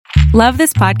Love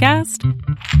this podcast?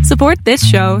 Support this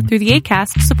show through the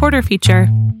Acast supporter feature.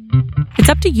 It's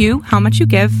up to you how much you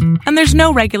give, and there's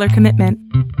no regular commitment.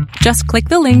 Just click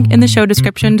the link in the show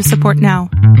description to support now.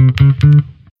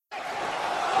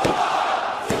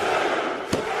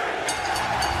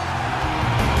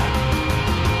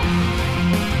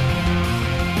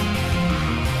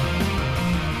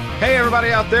 Hey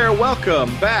everybody out there,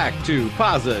 welcome back to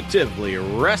Positively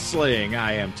Wrestling.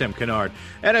 I am Tim Kennard,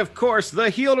 and of course, the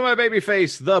heel to my baby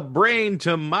face, the brain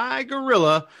to my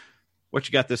gorilla. What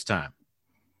you got this time?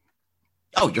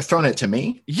 Oh, you're throwing it to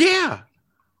me? Yeah.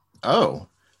 Oh,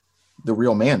 the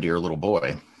real man to your little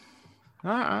boy.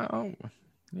 Yeah,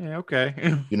 okay.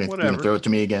 You gonna throw it to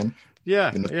me again?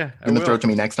 Yeah, you gonna throw it to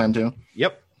me next time too?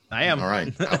 Yep, I am. All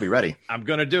right, I'll be ready. I'm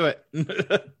gonna do it.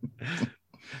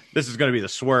 This is going to be the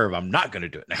swerve. I'm not going to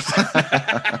do it next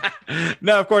time.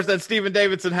 No, of course, that's Steven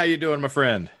Davidson. How you doing, my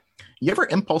friend? You ever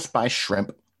impulse buy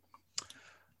shrimp?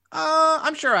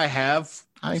 I'm sure I have.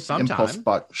 I impulse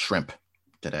bought shrimp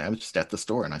today. I was just at the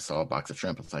store and I saw a box of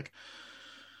shrimp. It's like,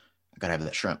 I got to have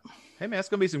that shrimp. Hey, man, it's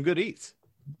going to be some good eats.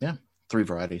 Yeah, 3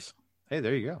 varieties. Hey,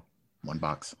 there you go. 1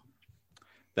 box.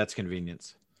 That's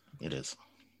convenience. It is.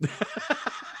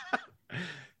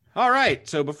 All right,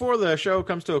 so before the show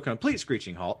comes to a complete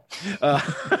screeching halt,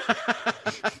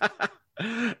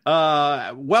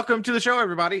 welcome to the show,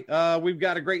 everybody. We've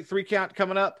got a great 3 count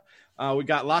coming up. We've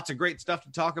got lots of great stuff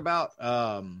to talk about.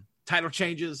 Title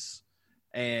changes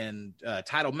and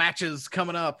title matches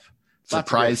coming up.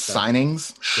 Surprise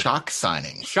signings, shock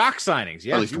signings.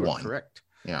 Yeah, at least one. Correct.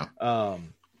 Yeah.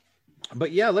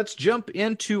 But yeah, let's jump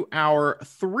into our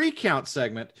 3 count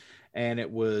segment. And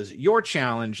it was your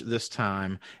challenge this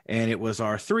time. And it was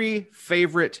our 3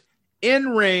 favorite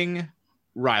in-ring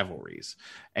rivalries.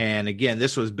 And again,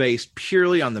 this was based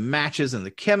purely on the matches and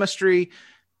the chemistry.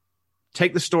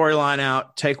 Take the storyline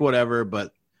out, take whatever,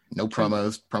 but no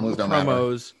promos. Promos don't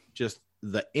matter. Just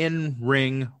the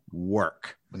in-ring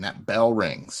work. When that bell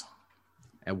rings.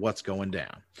 And what's going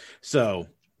down. So,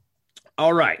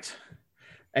 all right.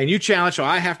 And you challenge, so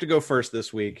I have to go first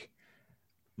this week.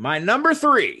 My number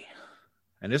 3.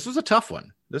 And this was a tough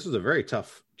one. This was a very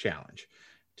tough challenge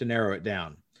to narrow it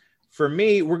down. For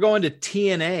me, we're going to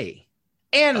TNA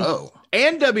and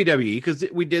WWE because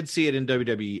we did see it in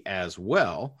WWE as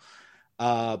well.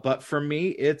 But for me,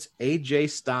 it's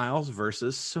AJ Styles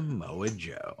versus Samoa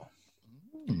Joe.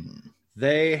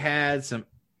 They had some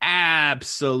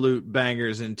absolute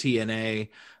bangers in TNA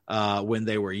when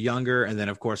they were younger. And then,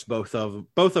 of course, both of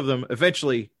them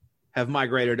eventually have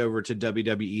migrated over to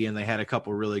WWE, and they had a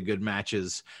couple really good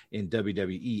matches in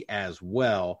WWE as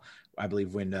well. I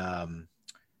believe when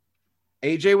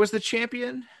AJ was the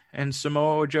champion and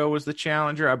Samoa Joe was the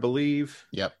challenger, I believe.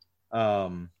 Yep.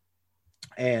 And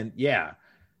yeah,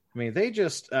 I mean, they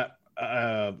just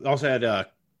also had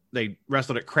they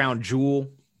wrestled at Crown Jewel.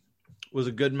 Was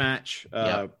a good match.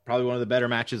 Probably one of the better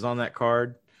matches on that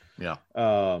card. Yeah.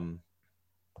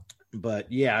 But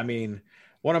yeah, I mean,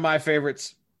 one of my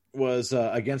favorites was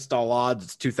Against All Odds.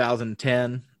 It's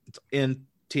 2010. It's in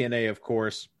TNA, of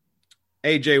course.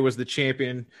 AJ was the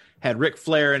champion, had Ric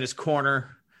Flair in his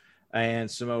corner,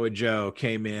 and Samoa Joe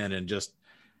came in and just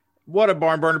what a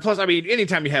barn burner. Plus, I mean,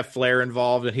 anytime you have Flair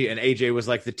involved, and AJ was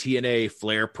like the TNA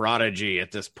Flair prodigy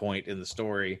at this point in the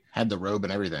story. Had the robe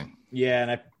and everything.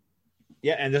 Yeah,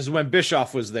 and this is when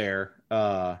Bischoff was there.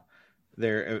 Oh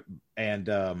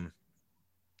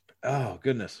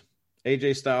goodness.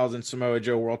 AJ Styles and Samoa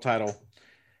Joe world title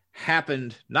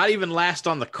happened not even last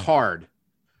on the card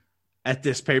at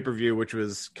this pay-per-view, which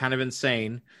was kind of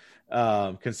insane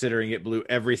considering it blew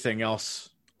everything else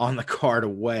on the card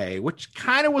away, which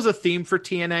kind of was a theme for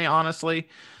TNA, honestly.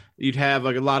 You'd have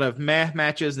like a lot of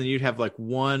matches, and you'd have like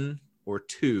 1 or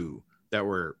 2 that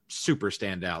were super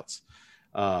standouts.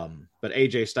 But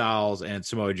AJ Styles and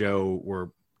Samoa Joe were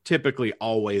typically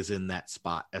always in that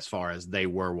spot as far as they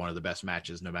were one of the best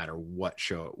matches no matter what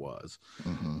show it was.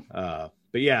 But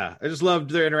yeah, I just loved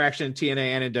their interaction in TNA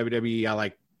and in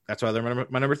WWE. That's why they're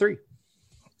my number 3.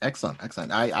 Excellent.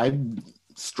 I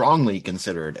strongly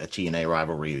considered a TNA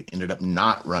rivalry, ended up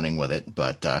not running with it,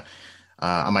 but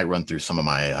I might run through some of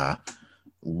my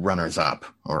runners up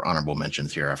or honorable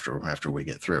mentions here after we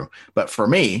get through. But for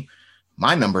me,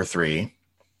 my number 3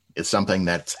 is something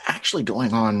that's actually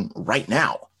going on right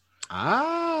now.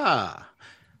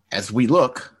 As we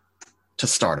look to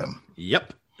Stardom.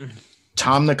 Yep.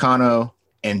 Tom Nakano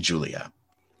and Julia.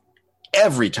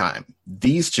 Every time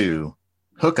these two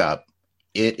hook up,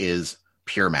 it is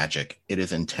pure magic. It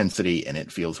is intensity and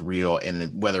it feels real.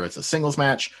 And whether it's a singles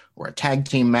match or a tag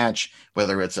team match,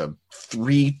 whether it's a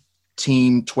 3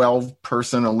 team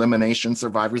 12-person elimination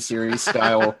Survivor Series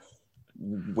style,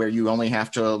 where you only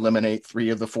have to eliminate 3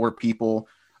 of the 4 people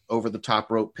over the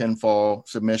top rope pinfall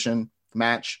submission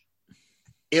match.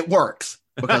 It works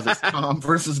because it's Tom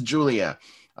versus Julia.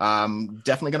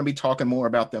 Definitely going to be talking more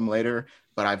about them later,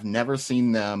 but I've never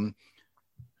seen them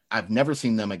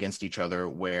against each other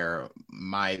where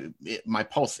my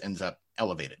pulse ends up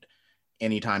elevated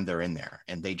anytime they're in there,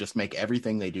 and they just make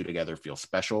everything they do together feel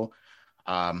special.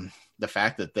 The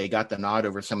fact that they got the nod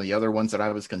over some of the other ones that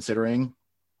I was considering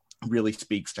really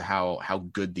speaks to how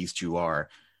good these two are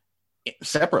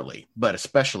separately, but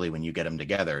especially when you get them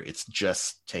together, it's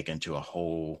just taken to a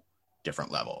whole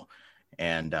different level.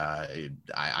 And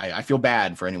I feel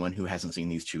bad for anyone who hasn't seen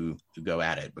these two go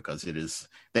at it, because it is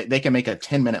they can make a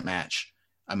 10-minute match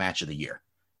a match of the year,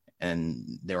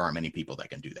 and there aren't many people that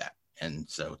can do that. And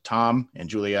so Tom and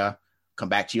Julia, come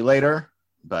back to you later,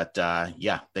 but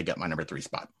yeah, they got my number 3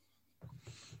 spot.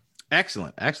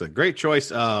 Excellent, great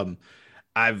choice.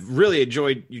 I've really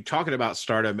enjoyed you talking about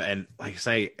Stardom, and like I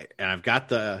say, and I've got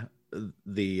the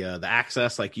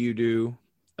access like you do,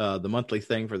 the monthly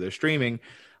thing for their streaming.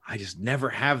 I just never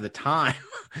have the time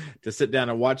to sit down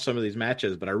and watch some of these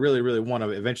matches, but I really, really want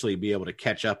to eventually be able to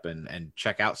catch up and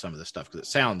check out some of this stuff, because it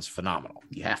sounds phenomenal.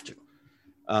 You have to.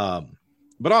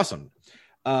 But awesome.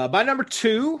 By number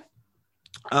 2,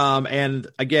 and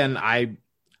again,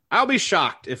 I'll be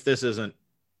shocked if this isn't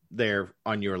there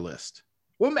on your list.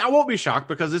 Well, I won't be shocked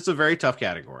because it's a very tough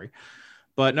category.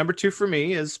 But number 2 for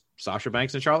me is Sasha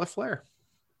Banks and Charlotte Flair.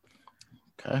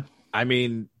 Okay. I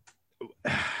mean,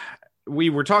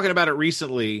 we were talking about it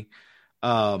recently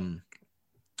at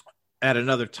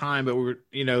another time, but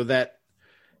that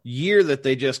year that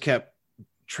they just kept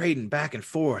trading back and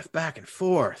forth.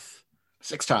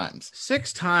 6 times.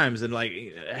 6 times, and like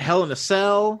Hell in a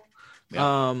Cell.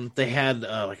 Yep. They had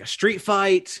like a street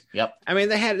fight. Yep. I mean,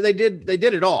 they did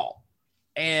it all.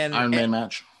 And Iron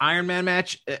Man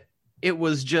match. It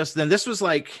was just, then this was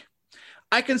like,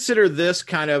 I consider this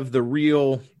kind of the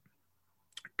real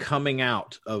coming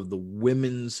out of the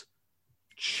women's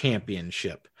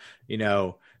championship.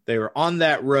 They were on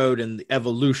that road in the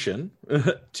evolution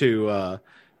to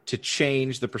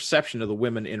change the perception of the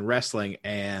women in wrestling,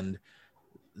 and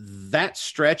that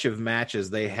stretch of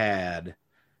matches they had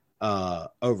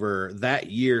over that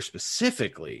year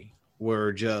specifically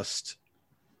were just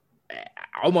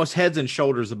almost heads and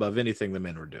shoulders above anything the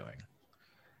men were doing.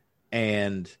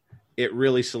 And it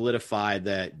really solidified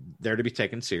that they're to be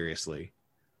taken seriously.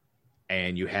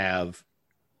 And you have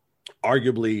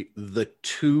arguably the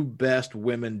 2 best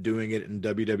women doing it in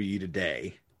WWE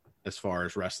today, as far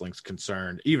as wrestling's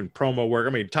concerned, even promo work. I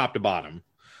mean, top to bottom,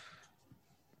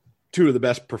 2 of the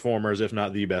best performers, if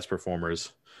not the best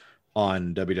performers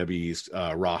on WWE's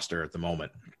roster at the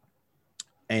moment.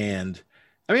 And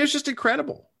I mean, it's just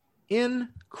incredible. But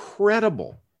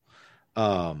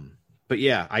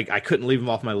yeah, I couldn't leave them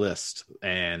off my list,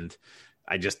 and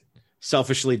I just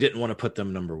selfishly didn't want to put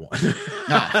them number 1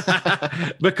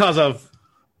 because of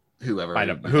who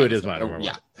it is my number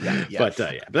 1. Yeah. But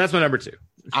that's my number 2.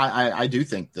 I do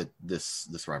think that this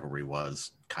rivalry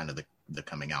was kind of the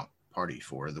coming out party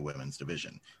for the women's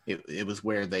division. It was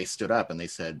where they stood up and they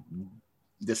said,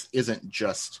 this isn't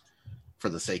just for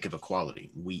the sake of equality.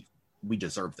 We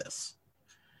deserve this.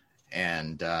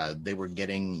 And they were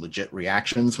getting legit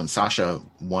reactions when Sasha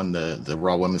won the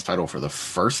Raw Women's title for the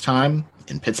first time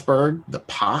in Pittsburgh. The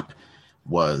pop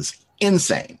was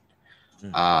insane.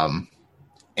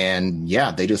 And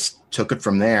yeah, they just took it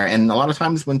from there. And a lot of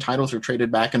times when titles are traded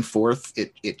back and forth,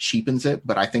 it cheapens it.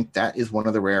 But I think that is one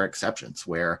of the rare exceptions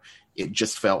where it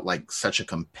just felt like such a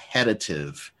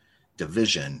competitive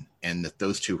division, and that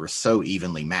those two were so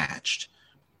evenly matched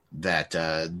that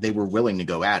they were willing to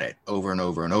go at it over and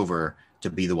over and over to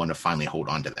be the one to finally hold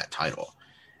on to that title.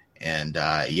 And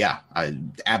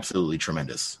absolutely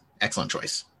tremendous. Excellent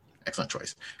choice.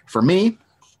 For me,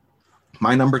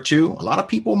 my number 2, a lot of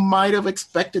people might have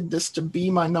expected this to be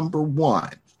my number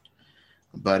 1,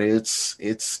 but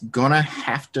it's gonna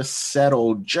have to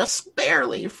settle just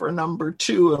barely for number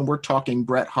 2, and we're talking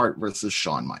Bret Hart versus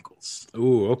Shawn Michaels.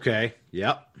 Ooh, okay.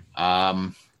 Yep.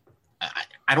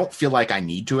 I don't feel like I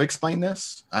need to explain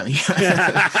this. I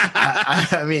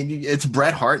mean, it's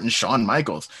Bret Hart and Shawn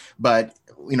Michaels, but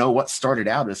what started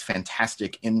out as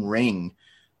fantastic in-ring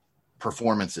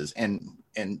performances, and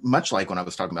much like when I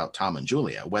was talking about Tom and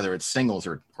Julia, whether it's singles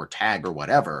or tag or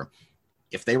whatever,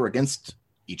 if they were against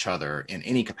each other in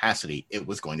any capacity, it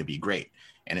was going to be great.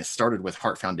 And it started with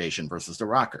Hart Foundation versus the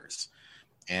Rockers.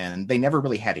 And they never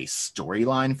really had a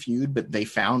storyline feud, but they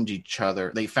found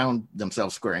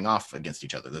themselves squaring off against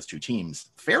each other, those 2 teams,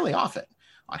 fairly often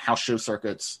on house show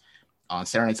circuits, on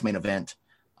Saturday Night's Main Event,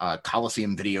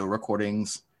 Coliseum video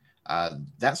recordings,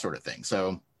 that sort of thing.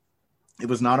 So it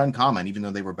was not uncommon, even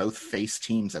though they were both face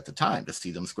teams at the time, to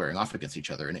see them squaring off against each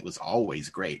other. And it was always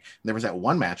great. There was that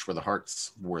one match where the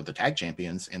Hearts were the tag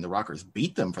champions and the Rockers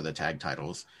beat them for the tag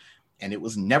titles. And it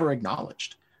was never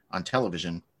acknowledged on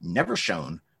television, never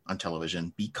shown on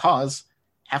television, because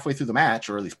halfway through the match,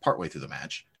 or at least partway through the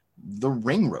match, the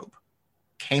ring rope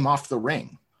came off the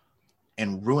ring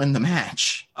and ruined the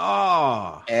match.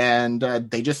 Oh, and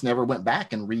they just never went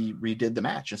back and redid the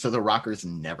match. And so the Rockers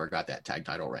never got that tag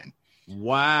title reign.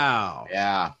 Wow.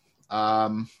 Yeah.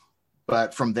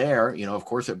 But from there, you know, of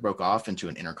course, it broke off into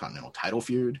an Intercontinental title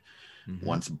feud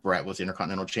once Bret was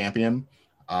Intercontinental champion.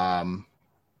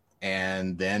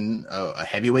 And then a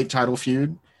heavyweight title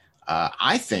feud.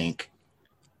 I think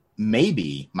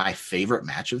maybe my favorite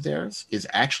match of theirs is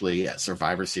actually at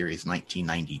Survivor Series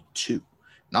 1992,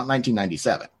 not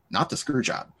 1997, not the screw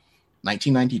job.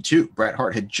 1992, Bret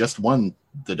Hart had just won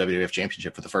the WWF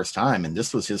Championship for the first time, and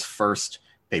this was his first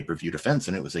pay-per-view defense,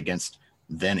 and it was against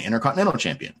then Intercontinental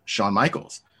Champion Shawn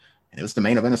Michaels, and it was the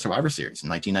main event of Survivor Series in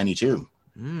 1992,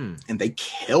 and they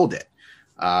killed it.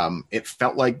 It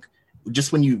felt like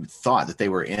just when you thought that they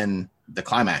were in the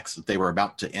climax, that they were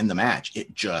about to end the match,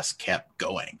 it just kept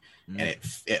going, and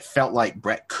it felt like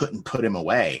Bret couldn't put him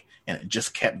away, and it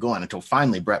just kept going until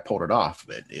finally Bret pulled it off.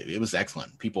 But it was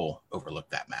excellent. People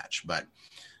overlooked that match, but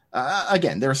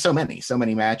again, there are so many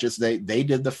matches. They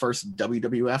did the first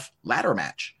WWF ladder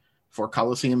match for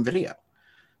Coliseum Video,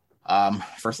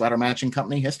 first ladder match in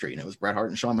company history, and it was Bret Hart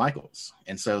and Shawn Michaels.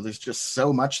 And so there's just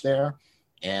so much there.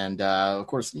 And of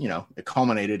course, you know, it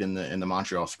culminated in the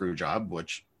Montreal screw job,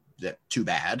 which too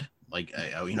bad. Like,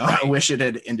 you know, I wish it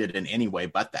had ended in any way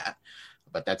but that,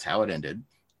 but that's how it ended.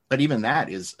 But even that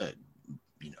is,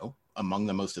 you know, among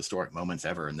the most historic moments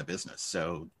ever in the business.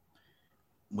 So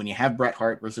when you have Bret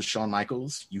Hart versus Shawn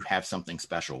Michaels, you have something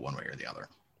special one way or the other.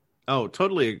 Oh,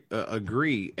 totally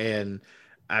agree. And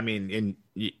I mean,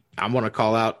 I want to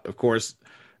call out, of course,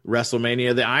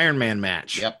 WrestleMania, the Iron Man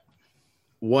match. Yep.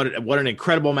 What an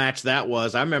incredible match that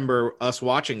was. I remember us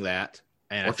watching that.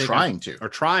 And trying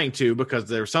to, because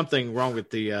there was something wrong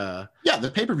with the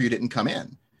the pay-per-view didn't come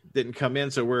in.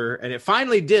 So and it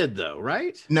finally did though,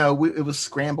 right? No, it was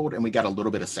scrambled and we got a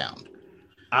little bit of sound.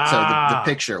 So the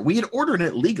picture, we had ordered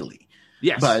it legally,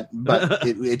 yes, but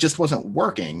it just wasn't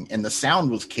working, and the sound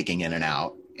was kicking in and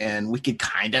out, and we could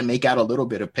kind of make out a little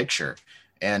bit of picture,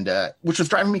 and which was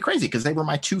driving me crazy because they were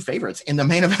my two favorites in the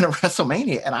main event of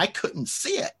WrestleMania, and I couldn't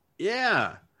see it.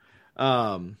 Yeah,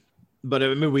 but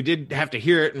I mean, we did have to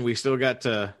hear it, and we still got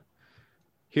to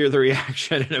hear the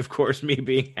reaction, and of course, me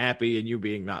being happy and you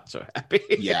being not so happy.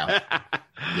 Yeah.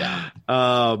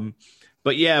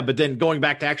 But then going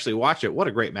back to actually watch it, what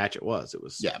a great match it was. It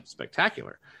was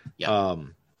spectacular. Yeah.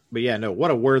 But yeah, no,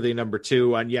 what a worthy number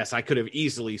two. And yes, I could have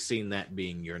easily seen that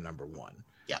being your number one.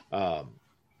 Yeah.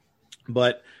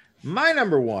 But my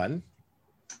number one,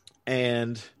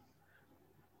 and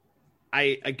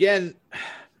it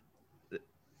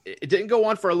didn't go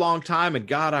on for a long time, and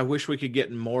God, I wish we could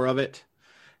get more of it.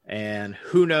 And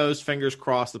who knows, fingers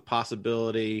crossed, the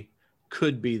possibility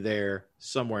could be there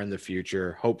somewhere in the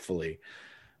future, hopefully.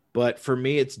 But for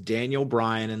me, it's Daniel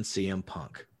Bryan and CM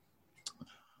Punk.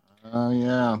 Oh,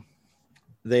 yeah.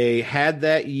 They had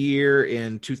that year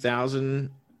in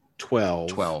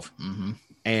 2012. Mm-hmm.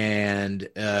 And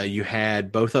you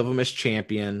had both of them as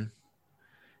champion.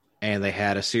 And they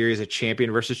had a series of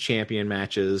champion versus champion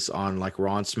matches on like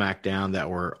Raw and SmackDown that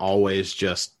were always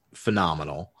just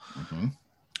phenomenal. Mm-hmm.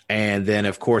 And then,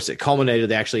 of course, it culminated.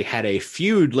 They actually had a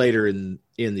feud later in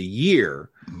the year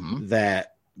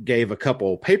that gave a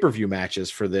couple pay-per-view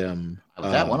matches for them.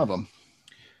 Was that one of them?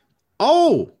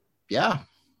 Oh, yeah.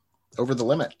 Over the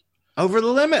Limit. Over the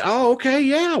Limit. Oh, okay.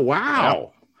 Yeah.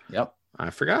 Wow. Yep.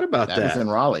 I forgot about that. That was in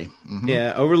Raleigh. Mm-hmm.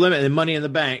 Yeah. Over the Limit and Money in the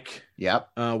Bank.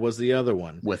 Yep. Was the other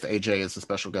one. With AJ as the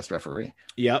special guest referee.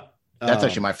 Yep. That's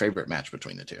actually my favorite match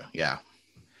between the two. Yeah.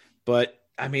 But,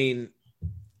 I mean,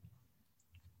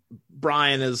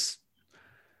 Bryan is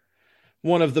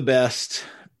one of the best,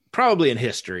 probably in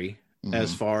history,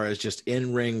 as far as just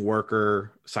in-ring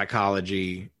worker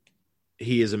psychology.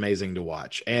 He is amazing to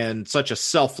watch, and such a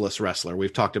selfless wrestler.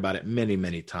 We've talked about it many,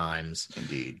 many times.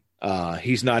 Indeed.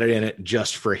 He's not in it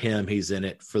just for him. He's in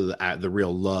it for the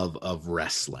real love of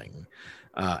wrestling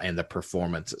and the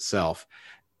performance itself.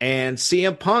 And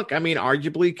CM Punk, I mean,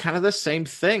 arguably kind of the same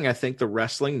thing. I think the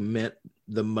wrestling meant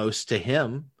the most to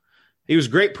him. He was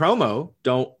great promo.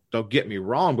 Don't get me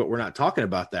wrong, but we're not talking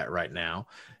about that right now.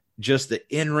 Just the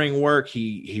in-ring work.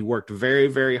 He worked very,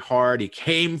 very hard. He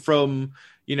came from,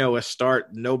 a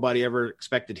start nobody ever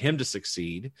expected him to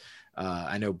succeed.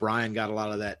 I know Brian got a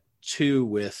lot of that too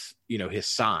with, his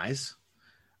size.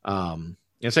 And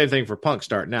same thing for Punk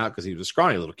starting out because he was a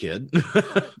scrawny little kid.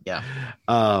 Yeah.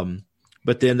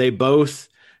 But then they both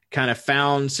kind of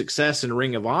found success in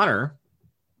Ring of Honor.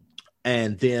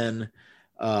 And then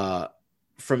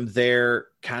from there,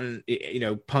 kind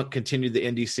of, Punk continued the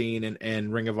indie scene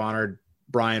and Ring of Honor.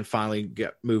 Brian finally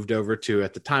got moved over to,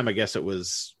 at the time, I guess it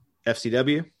was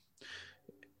FCW.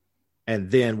 And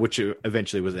then, which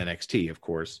eventually was NXT, of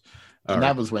course. And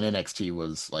that was when NXT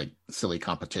was like silly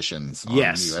competitions on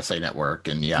Yes. the USA Network.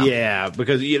 And yeah,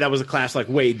 because that was a class like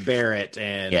Wade Barrett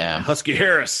and Husky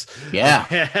Harris. Yeah.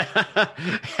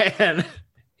 And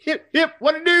hip,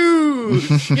 what a dude.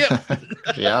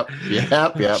 Yep.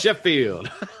 Yep. Sheffield.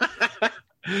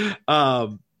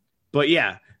 But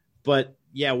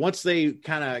once they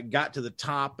kind of got to the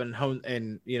top and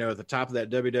at the top of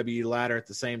that WWE ladder at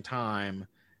the same time,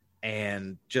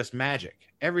 and just magic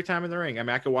every time in the ring. I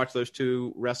mean, I could watch those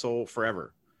two wrestle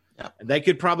forever. Yeah. They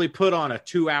could probably put on a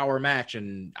 2-hour match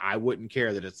and I wouldn't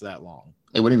care that it's that long.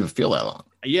 It wouldn't even feel that long.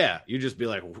 Yeah. You'd just be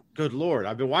like, good Lord,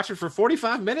 I've been watching for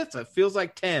 45 minutes. It feels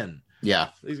like 10. Yeah.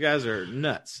 These guys are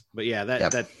nuts. But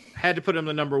that had to put him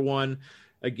the number one.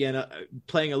 Again,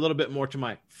 playing a little bit more to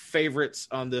my favorites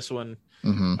on this one.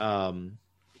 Mm-hmm.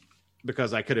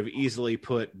 Because I could have easily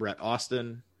put Bret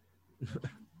Austin,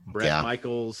 Bret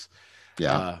Michaels,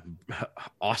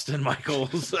 Austin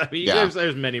Michaels. I mean,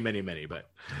 there's many, but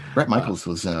Bret Michaels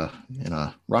was in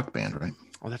a rock band, right?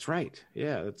 Oh, that's right.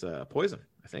 Yeah, that's Poison,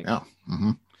 I think. Yeah.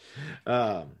 Mm-hmm.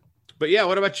 But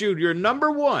what about you? Your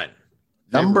number one.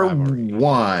 Number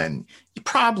one. You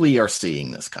probably are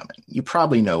seeing this coming. You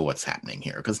probably know what's happening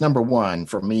here because number one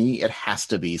for me, it has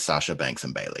to be Sasha Banks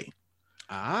and Bayley.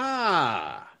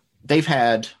 Ah. They've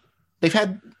had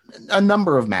a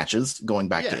number of matches going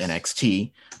back to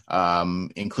NXT,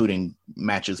 including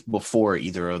matches before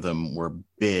either of them were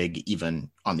big,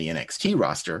 even on the NXT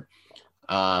roster.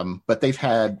 But they've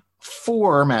had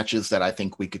 4 matches that I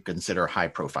think we could consider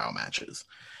high-profile matches.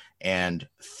 And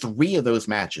 3 of those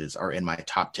matches are in my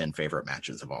top 10 favorite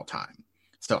matches of all time.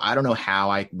 So I don't know how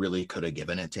I really could have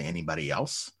given it to anybody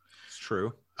else. It's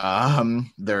true.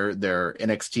 Their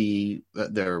NXT,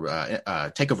 their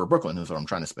Takeover Brooklyn is what I'm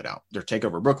trying to spit out. Their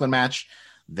Takeover Brooklyn match,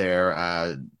 their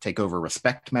Takeover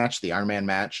Respect match, the Iron Man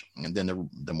match, and then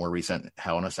the more recent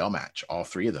Hell in a Cell match. All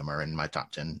 3 of them are in my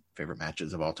top 10 favorite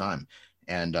matches of all time.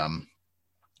 And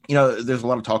there's a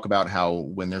lot of talk about how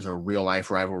when there's a real life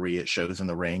rivalry, it shows in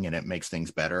the ring and it makes things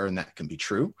better, and that can be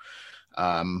true.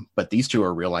 But these 2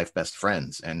 are real life best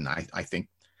friends, and I think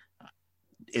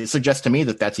it suggests to me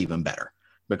that that's even better.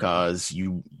 Because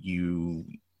you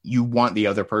want the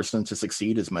other person to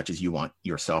succeed as much as you want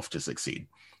yourself to succeed.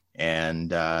 And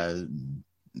Daniel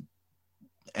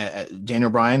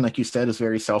Bryan, like you said, is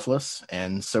very selfless.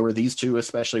 And so are these 2,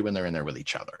 especially when they're in there with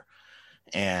each other.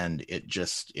 And it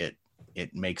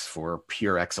makes for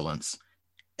pure excellence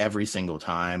every single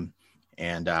time.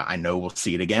 And I know we'll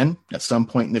see it again at some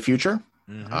point in the future.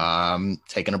 Mm-hmm.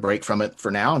 Taking a break from it for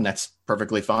now, and that's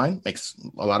perfectly fine. Makes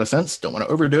a lot of sense. Don't want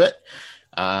to overdo it.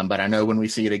 But I know when we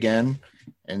see it again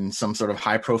in some sort of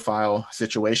high profile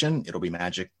situation, it'll be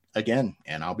magic again.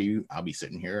 And I'll be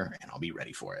sitting here and I'll be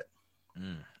ready for it.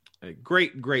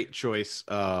 Great choice.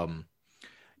 I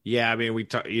mean,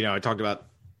 I talked about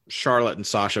Charlotte and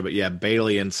Sasha, but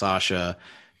Bayley and Sasha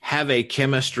have a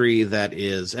chemistry that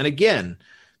is, and again,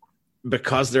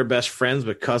 because they're best friends,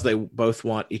 because they both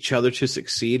want each other to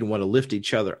succeed and want to lift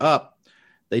each other up,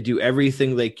 they do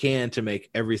everything they can to make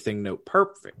everything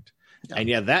perfect. Yeah.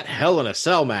 And that Hell in a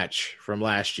Cell match from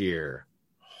last year,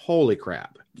 holy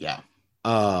crap! Yeah,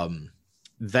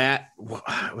 that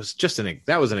was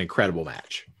that was an incredible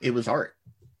match. It was art.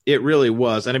 It really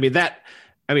was, and I mean,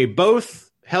 both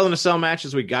Hell in a Cell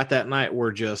matches we got that night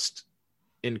were just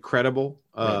incredible.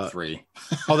 3.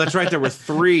 Oh, that's right. There were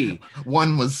 3.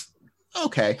 One was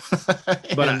okay,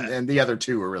 but and the other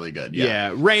 2 were really good.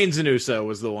 Yeah, Reigns and Uso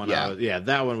was the one.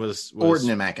 That one was Orton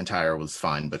and McIntyre was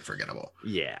fine but forgettable.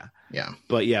 Yeah,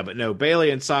 but no,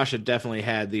 Bayley and Sasha definitely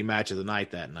had the match of the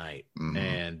night that night, and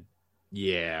man,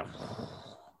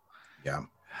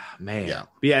 no,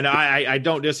 I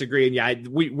don't disagree, and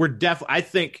we're definitely. I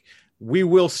think we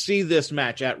will see this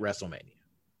match at WrestleMania.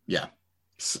 Yeah.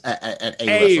 At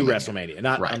WrestleMania.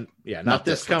 Not right. Not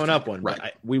this coming up one, right.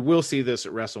 But we will see this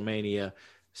at WrestleMania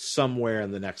somewhere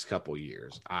in the next couple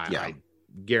years. I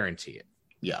guarantee it.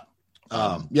 Yeah.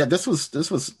 This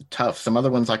was tough. Some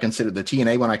other ones I considered, the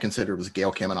TNA one I considered was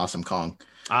Gail Kim and Awesome Kong.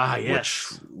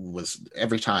 Yes. Which was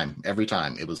every time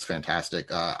it was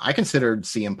fantastic. I considered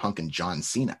CM Punk and John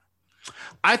Cena.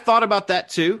 I thought about that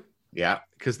too. Yeah.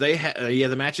 Because they had,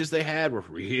 the matches they had were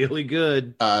really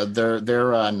good.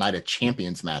 Their Night of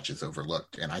Champions match is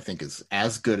overlooked, and I think is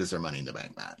as good as their Money in the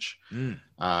Bank match.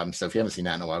 So if you haven't seen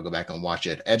that in a while, go back and watch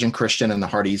it. Edge and Christian and the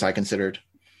Hardys, I considered.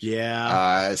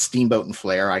 Yeah. Steamboat and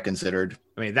Flair, I considered.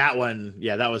 I mean, that one,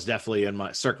 that was definitely in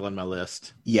my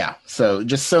list. Yeah. So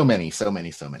just so many. So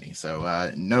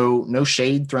no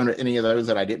shade thrown at any of those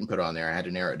that I didn't put on there. I had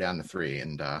to narrow it down to 3,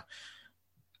 and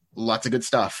lots of good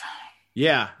stuff.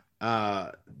 Yeah.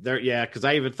 Because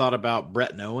I even thought about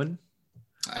Brett and Owen.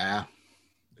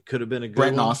 Could have been a good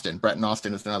Brett one. and Austin. Brett and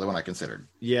Austin is another one I considered.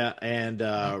 Yeah, and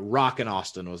Rock and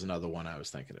Austin was another one I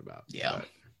was thinking about. Yeah.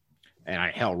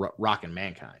 Rock and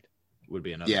Mankind would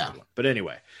be another one. But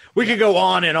anyway, we could go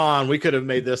on and on. We could have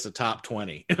made this a top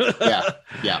 20.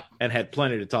 Yeah. And had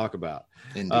plenty to talk about.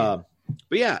 Indeed. But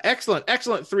yeah,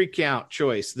 excellent 3 count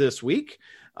choice this week.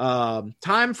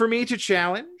 Time for me to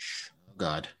challenge. Oh,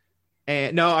 God.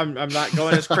 And no, I'm not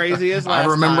going as crazy as last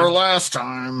I remember time. last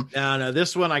time. No,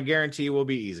 this one I guarantee will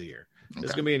be easier. This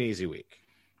is going to be an easy week.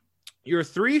 Your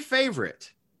 3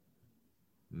 favorite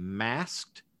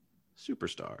masked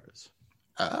superstars.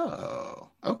 Oh,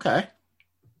 okay.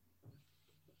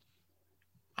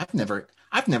 I've never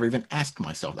even asked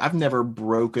myself. I've never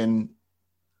broken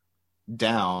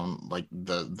down like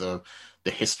the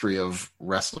history of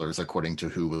wrestlers according to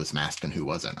who was masked and who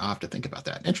wasn't. I'll have to think about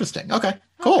that. Interesting. Okay,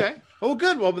 cool. Okay. Oh,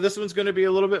 good. Well, but this one's going to be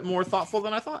a little bit more thoughtful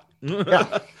than I thought.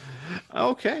 Yeah.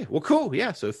 Okay. Well, cool.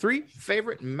 Yeah. So 3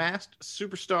 favorite masked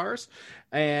superstars,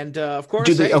 and of course,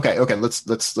 do they? Okay.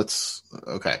 Let's.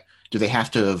 Okay. Do they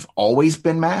have to have always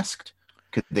been masked?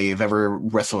 Could they have ever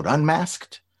wrestled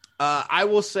unmasked? I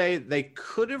will say they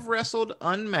could have wrestled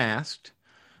unmasked,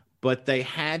 but they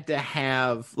had to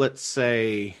have, let's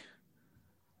say,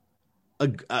 a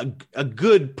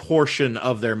good portion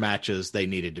of their matches they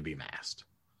needed to be masked.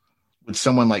 Would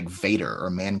someone like Vader or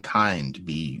Mankind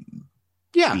be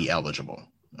eligible?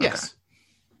 Okay. Yes.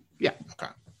 Yeah.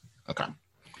 Okay.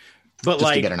 But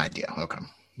just to get an idea. Okay.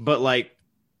 But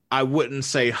I wouldn't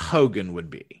say Hogan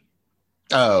would be.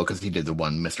 Oh, because he did the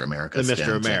one Mr. America. The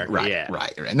Mr. America,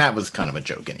 right. And that was kind of a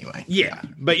joke anyway. Yeah.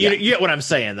 But you get what I'm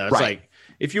saying, though. It's like,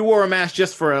 if you wore a mask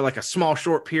just for a small,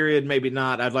 short period, maybe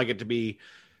not. I'd like it to be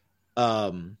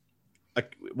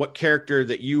what character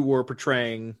that you were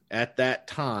portraying at that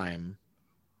time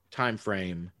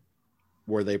frame,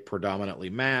 were they predominantly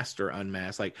masked or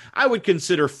unmasked? Like, I would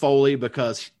consider Foley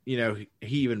because,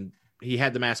 he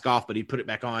had the mask off, but he put it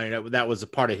back on. And that was a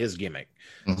part of his gimmick.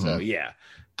 Mm-hmm. So, yeah,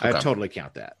 I'd totally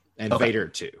count that. And Vader,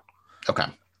 too. Okay.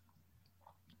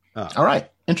 All right.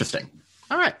 Interesting.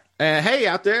 All right. Hey,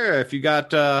 out there, if you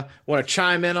want to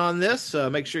chime in on this,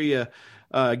 make sure you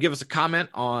give us a comment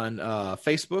on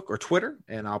Facebook or Twitter,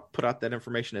 and I'll put out that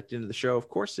information at the end of the show, of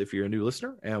course, if you're a new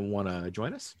listener and want to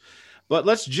join us. But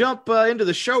let's jump into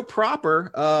the show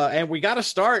proper, and we got to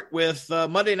start with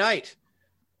Monday night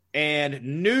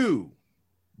and new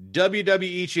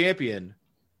WWE champion,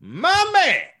 my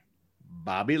man,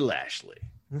 Bobby Lashley.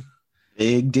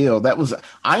 Big deal.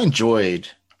 I enjoyed.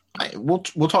 We'll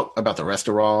talk about the rest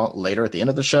of Raw later at the end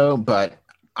of the show, but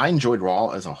I enjoyed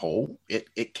Raw as a whole.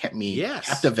 It kept me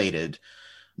captivated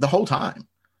the whole time.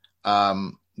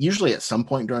 Usually at some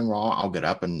point during Raw, I'll get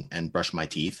up and brush my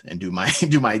teeth and do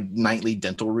my nightly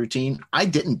dental routine. I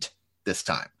didn't this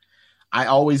time. I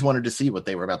always wanted to see what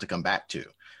they were about to come back to.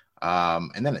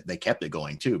 And then they kept it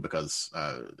going too, because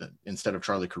instead of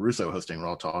Charlie Caruso hosting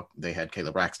Raw Talk, they had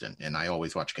Caleb Braxton, and I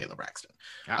always watch Caleb Braxton.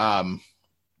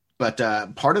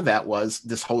 But part of that was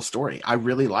this whole story. I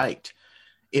really liked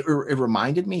it. It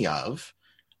reminded me of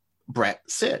Bret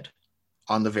Sid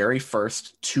on the very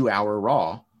first 2-hour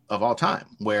Raw of all time,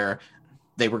 where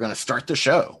they were going to start the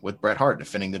show with Bret Hart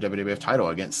defending the WWF title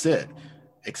against Sid,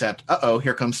 except,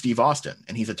 here comes Steve Austin,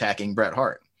 and he's attacking Bret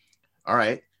Hart. All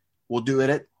right, we'll do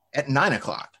it at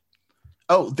 9:00.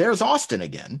 Oh, there's Austin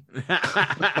again.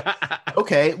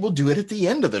 Okay, we'll do it at the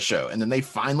end of the show. And then they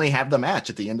finally have the match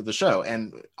at the end of the show.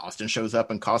 And Austin shows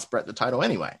up and costs Bret the title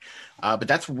anyway. But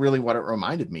that's really what it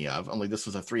reminded me of. Only this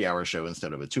was a 3-hour show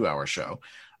instead of a 2-hour show.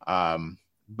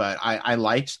 But I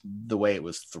liked the way it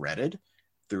was threaded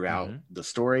throughout the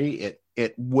story.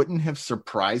 It wouldn't have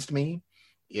surprised me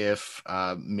if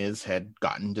Miz had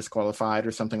gotten disqualified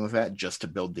or something like that, just to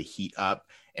build the heat up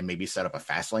and maybe set up a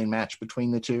Fastlane match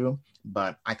between the two.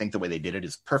 But I think the way they did it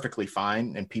is perfectly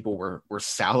fine, and people were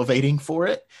salivating for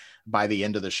it by the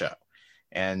end of the show.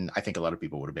 And I think a lot of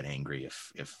people would have been angry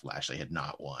if Lashley had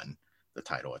not won the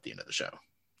title at the end of the show.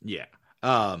 Yeah.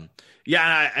 Yeah,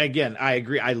 and I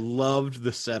agree. I loved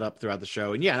the setup throughout the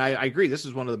show. And yeah, and I agree. This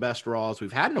is one of the best Raws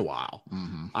we've had in a while.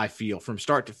 Mm-hmm. I feel from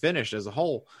start to finish as a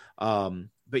whole.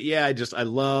 But yeah, I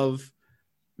love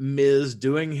Miz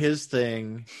doing his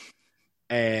thing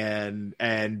and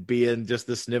being just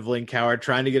the sniveling coward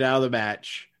trying to get out of the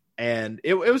match. And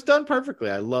it was done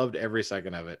perfectly. I loved every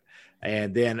second of it.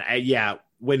 And then,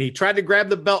 when he tried to grab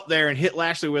the belt there and hit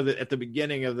Lashley with it at the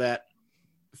beginning of the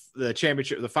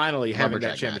championship, having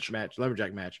that championship match,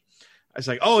 lumberjack match, I was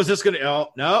like, oh, is this going to, oh,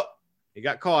 no, he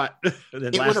got caught. And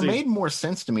then it would have made more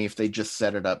sense to me if they just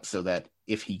set it up so that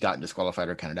if he got disqualified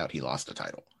or counted out, he lost the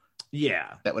title.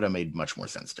 Yeah. That would have made much more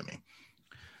sense to me.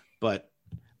 But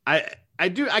I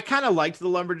kind of liked the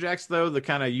Lumberjacks, though. The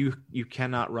kind of you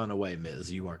cannot run away,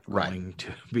 Miz. You are going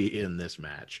to be in this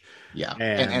match. Yeah,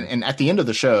 and at the end of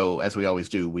the show, as we always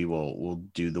do, we'll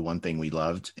do the one thing we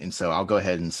loved. And so I'll go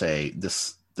ahead and say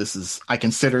this is, I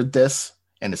considered this,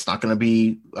 and it's not going to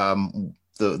be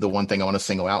the one thing I want to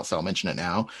single out. So I'll mention it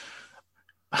now.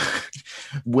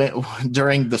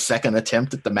 During the second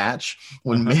attempt at the match,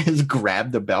 when Miz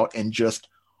grabbed the belt and just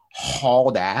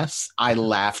hauled ass, I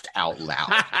laughed out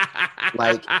loud.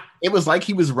 Like, it was like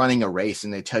he was running a race,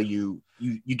 and they tell you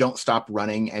don't stop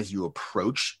running as you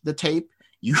approach the tape.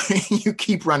 You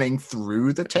keep running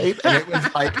through the tape, and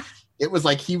it was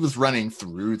like he was running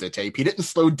through the tape. He didn't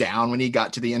slow down when he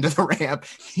got to the end of the ramp.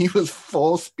 He was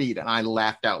full speed, and I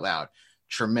laughed out loud.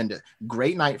 Tremendous,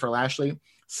 great night for Lashley,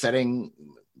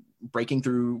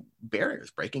 breaking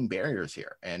barriers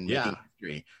here, and making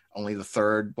history. Only the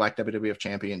third Black WWF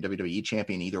champion, WWE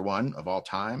champion, either one of all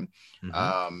time.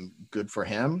 Mm-hmm. Good for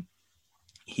him.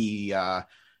 He's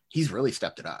really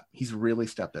stepped it up.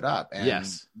 And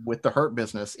with the Hurt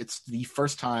Business, it's the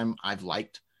first time I've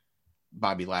liked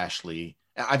Bobby Lashley.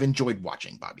 I've enjoyed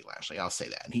watching Bobby Lashley. I'll say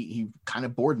that. He kind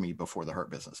of bored me before the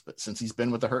Hurt Business, but since he's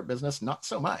been with the Hurt Business, not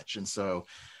so much. And so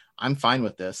I'm fine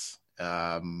with this.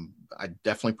 I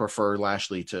definitely prefer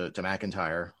Lashley to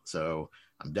McIntyre. So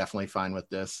I'm definitely fine with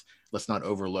this. Let's not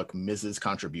overlook Miz's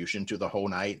contribution to the whole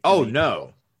night. Oh,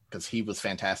 no. Because he was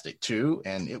fantastic too.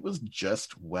 And it was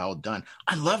just well done.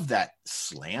 I love that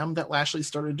slam that Lashley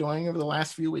started doing over the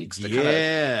last few weeks.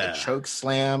 The choke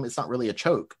slam. It's not really a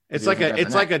choke. It's like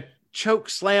a choke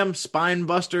slam spine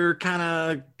buster kind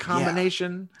of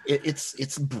combination. Yeah.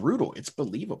 It's brutal. It's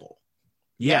believable.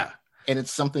 Yeah. And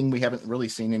it's something we haven't really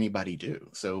seen anybody do.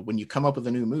 So when you come up with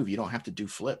a new move, you don't have to do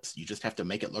flips. You just have to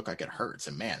make it look like it hurts.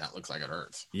 And man, that looks like it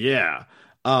hurts. Yeah.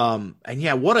 And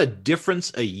yeah, what a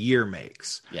difference a year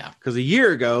makes. Yeah. Because a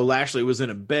year ago, Lashley was in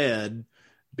a bed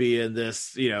being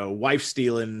this, wife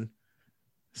stealing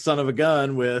son of a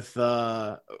gun with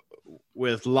Lana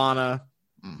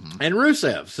and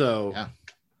Rusev. So,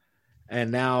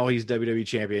 and now he's WWE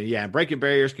champion. Yeah. And breaking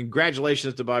barriers.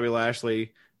 Congratulations to Bobby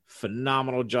Lashley.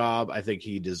 Phenomenal job. I think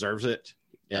he deserves it.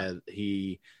 Yeah.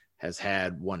 He has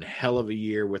had one hell of a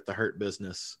year with the Hurt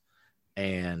Business.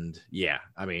 And yeah,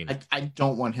 I mean, I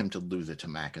don't want him to lose it to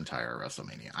McIntyre at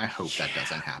WrestleMania. I hope that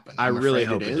doesn't happen. I really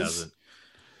hope it doesn't.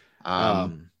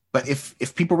 But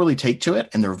if people really take to it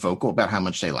and they're vocal about how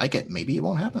much they like it, maybe it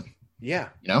won't happen. Yeah.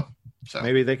 So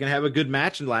maybe they can have a good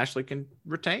match and Lashley can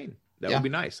retain. That would be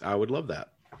nice. I would love that.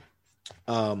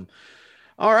 All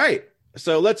right.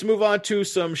 So let's move on to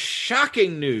some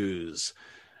shocking news.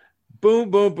 Boom,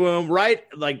 boom, boom. Right.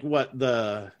 Like what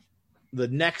the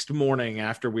next morning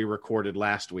after we recorded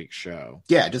last week's show.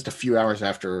 Yeah. Just a few hours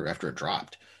after it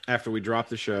dropped. After we dropped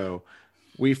the show,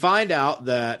 we find out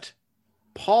that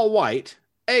Paul White,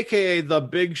 AKA The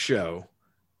Big Show,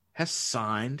 has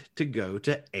signed to go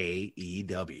to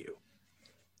AEW.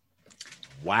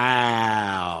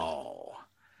 Wow.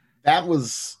 That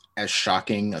was as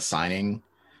shocking a signing.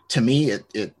 To me,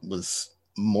 it was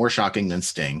more shocking than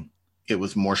Sting. It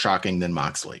was more shocking than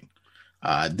Moxley.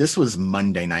 This was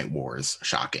Monday Night Wars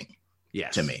shocking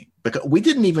to me. Because we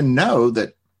didn't even know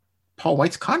that Paul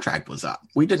White's contract was up.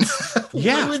 We didn't.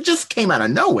 It just came out of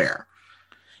nowhere.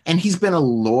 And he's been a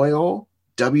loyal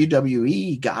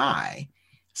WWE guy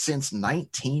since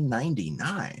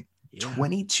 1999.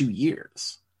 22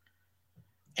 years.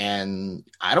 And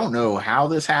I don't know how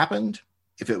this happened,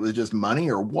 if it was just money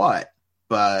or what.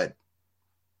 But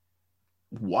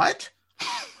what?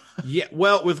 Yeah,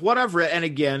 well, with what I've read, and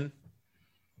again,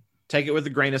 take it with a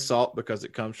grain of salt because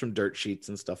it comes from dirt sheets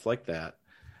and stuff like that.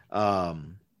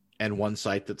 And one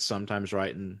site that's sometimes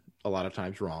right and a lot of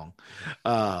times wrong.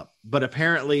 But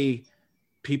apparently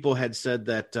people had said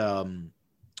that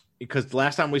because the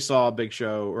last time we saw Big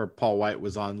Show or Paul White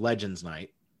was on Legends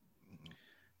Night,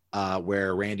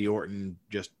 where Randy Orton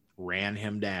just ran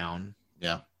him down.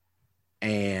 Yeah.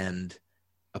 And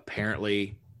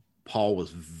apparently Paul was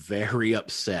very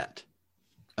upset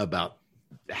about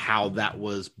how that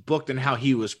was booked and how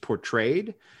he was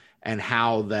portrayed, and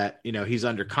how that, he's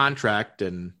under contract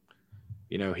and,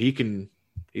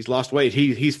 he's lost weight.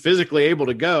 He's physically able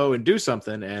to go and do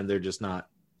something, and they're just not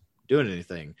doing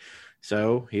anything.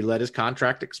 So he let his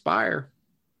contract expire.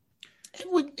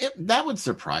 That would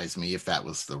surprise me if that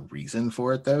was the reason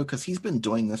for it, though, because he's been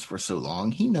doing this for so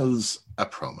long. He knows a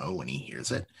promo when he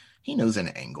hears it. He knows an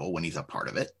angle when he's a part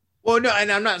of it. Well, no,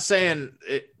 and I'm not saying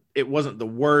it wasn't the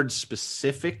word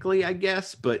specifically, I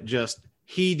guess, but just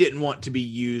he didn't want to be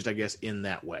used, I guess, in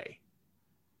that way,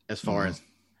 as far as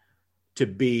to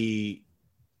be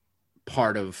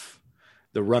part of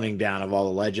the running down of all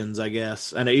the legends, I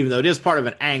guess. And even though it is part of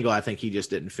an angle, I think he just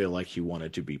didn't feel like he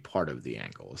wanted to be part of the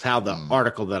angle. It's how the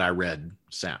article that I read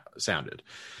sounded.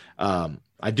 I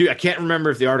can't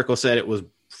remember if the article said it was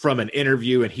from an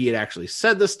interview and he had actually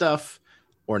said the stuff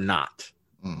or not.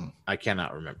 I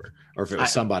cannot remember. Or if it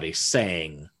was somebody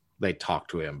saying they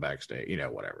talked to him backstage,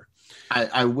 whatever.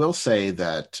 I will say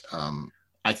that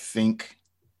I think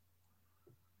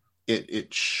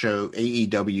it showed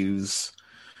AEW's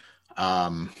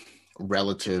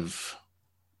relative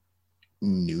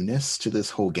newness to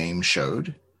this whole game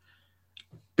showed,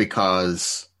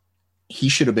 because he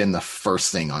should have been the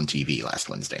first thing on TV last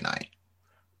Wednesday night.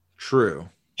 True.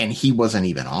 And he wasn't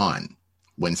even on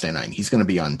Wednesday night. He's going to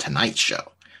be on tonight's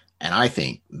show. And I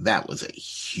think that was a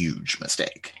huge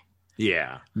mistake.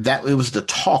 Yeah. That it was the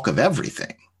talk of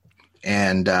everything.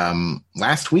 And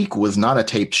last week was not a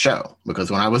taped show, because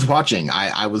when I was watching, I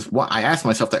asked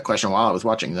myself that question while I was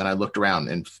watching. Then I looked around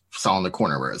and saw in the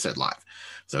corner where it said live.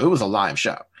 So it was a live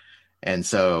show. And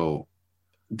so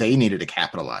they needed to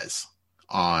capitalize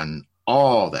on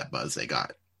all that buzz they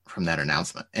got from that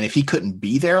announcement. And if he couldn't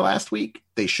be there last week,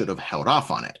 they should have held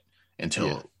off on it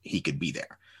until he could be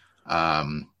there.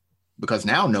 Because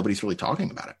now nobody's really talking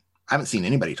about it. I haven't seen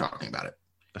anybody talking about it.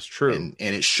 That's true. And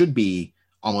it should be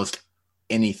almost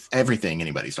everything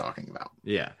anybody's talking about.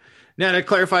 Yeah. Now, to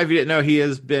clarify, if you didn't know,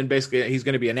 he's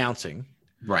going to be announcing.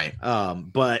 Right.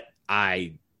 But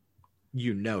he's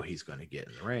going to get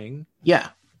in the ring. Yeah.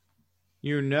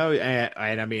 And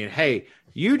I mean, hey,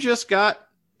 you just got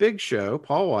Big Show,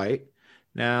 Paul White.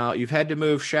 Now, you've had to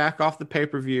move Shaq off the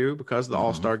pay-per-view because of the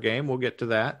All-Star game. We'll get to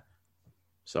that.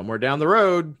 Somewhere down the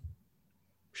road,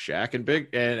 Shaq and Big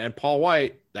and Paul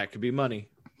White, that could be money.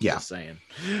 Yeah. Just saying.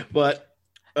 But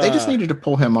they just needed to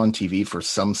pull him on TV for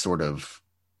some sort of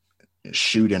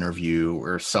shoot interview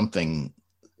or something.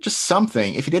 Just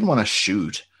something. If he didn't want to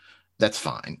shoot, that's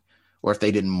fine. Or if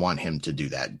they didn't want him to do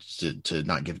that, to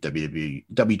not give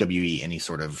WWE any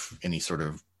sort of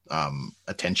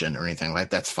attention or anything like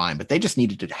that, that's fine. But they just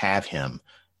needed to have him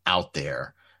out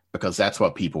there, because that's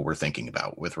what people were thinking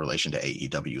about with relation to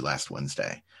AEW last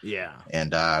Wednesday. Yeah.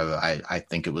 And I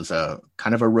think it was a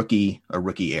kind of a rookie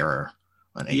error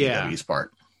on AEW's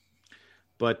part.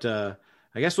 But I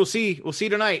guess we'll see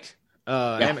tonight.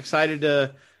 I'm excited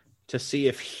to see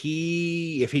if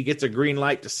he gets a green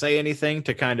light to say anything,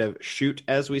 to kind of shoot,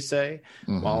 as we say,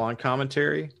 while on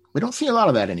commentary. We don't see a lot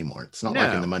of that anymore. It's not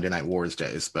like in the Monday Night Wars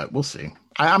days, but we'll see.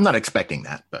 I'm not expecting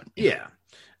that, but yeah.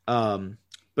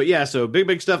 But yeah, so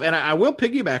big stuff. And I will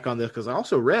piggyback on this, because I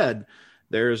also read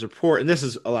there's a report, and this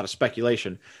is a lot of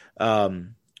speculation,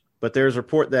 but there's a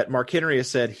report that Mark Henry has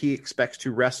said he expects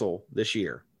to wrestle this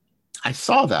year. I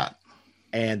saw that.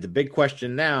 And the big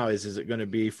question now is it going to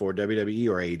be for WWE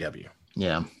or AEW?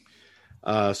 Yeah.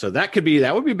 So that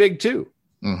would be big too.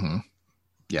 Mm-hmm.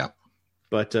 Yeah.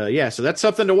 But so that's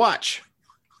something to watch.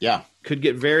 Yeah. Could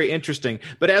get very interesting.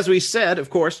 But as we said, of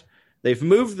course, they've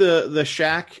moved the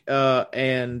Shaq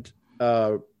and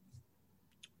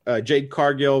Jade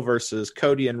Cargill versus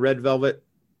Cody and Red Velvet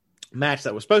match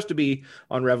that was supposed to be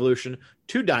on Revolution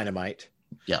to Dynamite.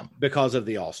 Yeah. Because of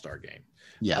the All-Star game.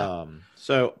 Yeah.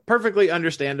 So perfectly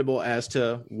understandable as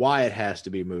to why it has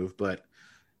to be moved, but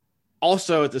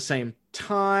also at the same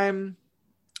time,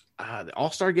 the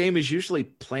All-Star game is usually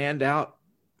planned out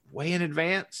way in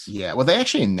advance. Yeah. Well, they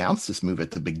actually announced this move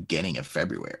at the beginning of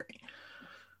February.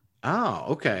 Oh,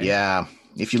 okay. Yeah.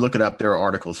 If you look it up, there are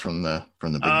articles from the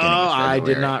beginning of February. I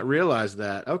did not realize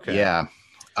that. Okay. Yeah.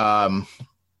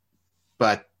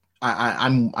 But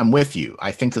I'm with you.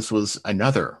 I think this was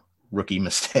another rookie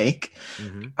mistake.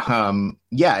 Mm-hmm.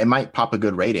 It might pop a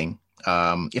good rating.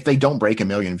 If they don't break 1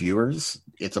 million viewers,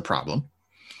 it's a problem.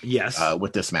 Yes.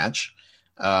 With this match.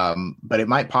 But it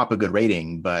might pop a good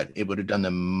rating, but it would have done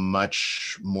them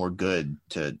much more good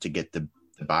to get the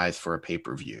buys for a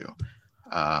pay-per-view.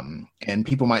 And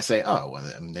people might say, oh, well,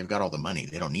 they've got all the money.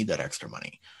 They don't need that extra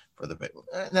money for the.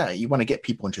 No, you want to get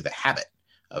people into the habit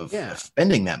of Yeah.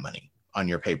 spending that money on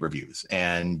your pay-per-views,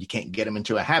 and you can't get them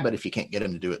into a habit if you can't get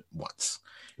them to do it once.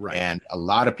 Right. And a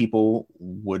lot of people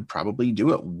would probably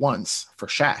do it once for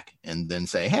Shaq and then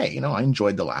say, hey, I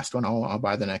enjoyed the last one. I'll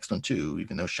buy the next one too,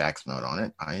 even though Shaq's not on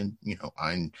it. I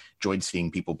enjoyed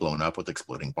seeing people blown up with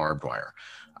exploding barbed wire.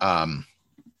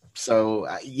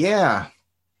 Yeah,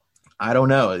 I don't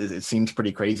know. It seems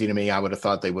pretty crazy to me. I would have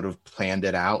thought they would have planned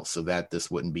it out so that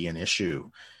this wouldn't be an issue.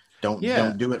 Don't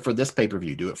do it for this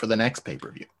pay-per-view. Do it for the next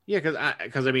pay-per-view. Yeah,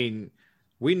 because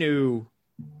we knew,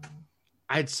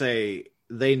 I'd say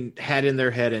they had in their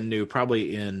head and knew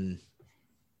probably in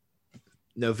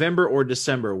November or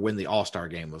December when the All-Star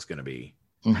game was going to be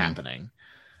happening.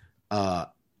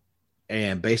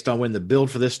 And based on when the build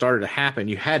for this started to happen,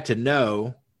 you had to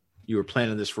know you were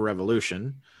planning this for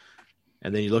Revolution.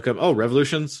 And then you look up,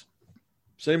 Revolution's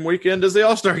same weekend as the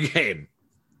All-Star game.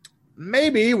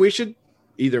 Maybe we should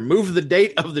either move the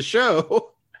date of the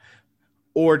show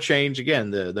or change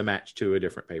again the match to a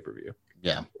different pay-per-view.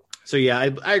 Yeah. So yeah,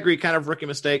 I agree. Kind of rookie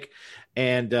mistake.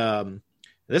 And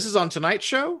this is on tonight's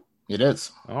show. It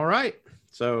is. All right.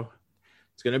 So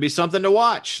it's going to be something to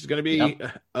watch. It's going to be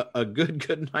a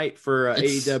good night for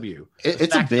AEW.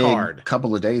 It's a big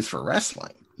couple of days for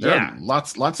wrestling. There are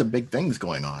lots of big things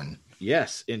going on.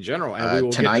 Yes, in general. And we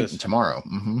will tonight and tomorrow.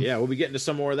 Mm-hmm. Yeah, we'll be getting to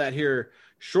some more of that here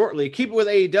shortly. Keep it with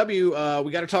AEW.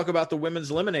 We got to talk about the Women's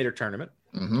Eliminator Tournament.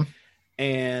 Mm-hmm.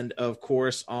 And, of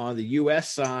course, on the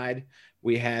U.S. side,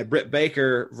 we had Britt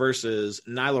Baker versus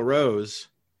Nyla Rose.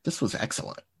 This was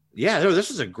excellent. Yeah, this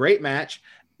was a great match.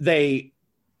 They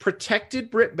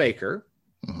protected Britt Baker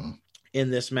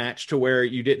in this match to where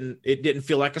it didn't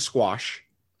feel like a squash.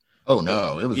 Oh,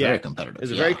 no, it was very competitive. It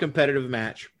was a very competitive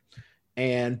match.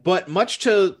 But much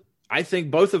to, I think,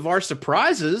 both of our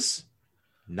surprises,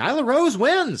 Nyla Rose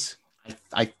wins.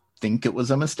 I think it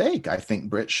was a mistake. I think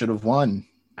Britt should have won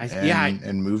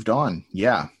and moved on.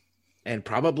 Yeah. And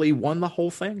probably won the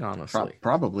whole thing, honestly.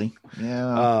 Probably.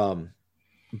 Yeah.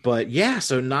 But yeah,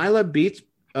 so Nyla beats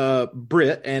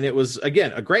Britt, and it was,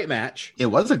 again, a great match. It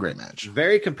was a great match.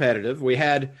 Very competitive. We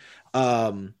had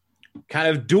kind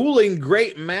of dueling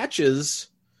great matches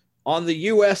on the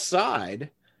U.S. side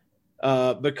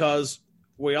because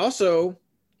we also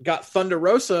got Thunder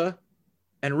Rosa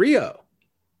and Rio.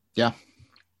 Yeah.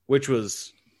 Which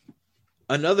was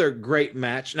another great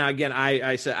match. Now, again,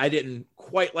 I said I didn't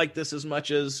quite like this as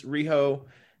much as Riho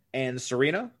and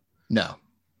Serena. No.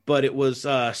 But it was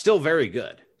still very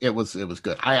good. It was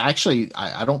good. I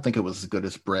don't think it was as good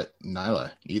as Britt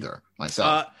Nyla either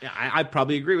myself. I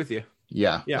probably agree with you.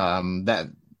 Yeah. That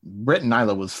Britt and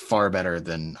Nyla was far better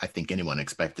than I think anyone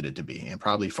expected it to be, and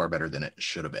probably far better than it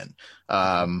should have been.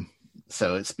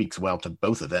 So it speaks well to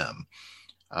both of them.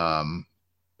 And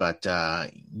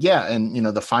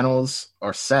the finals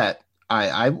are set.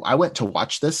 I went to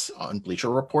watch this on Bleacher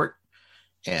Report,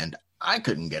 and I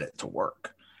couldn't get it to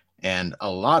work. And a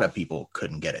lot of people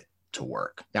couldn't get it to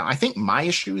work. Now, I think my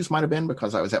issues might have been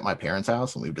because I was at my parents'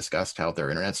 house and we've discussed how their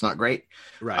internet's not great.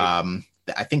 Right.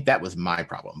 I think that was my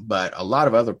problem, but a lot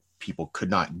of other people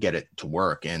could not get it to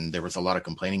work. And there was a lot of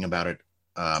complaining about it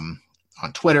on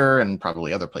Twitter and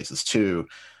probably other places too.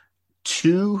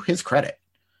 To his credit,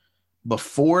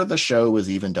 before the show was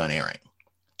even done airing,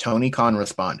 Tony Khan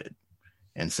responded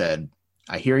and said,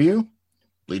 I hear you.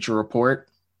 Bleacher Report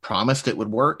promised it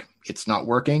would work. It's not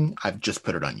working. I've just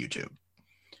put it on YouTube.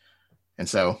 And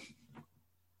so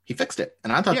he fixed it.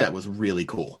 And I thought that was really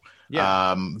cool.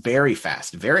 Yeah. Very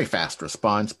fast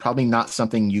response. Probably not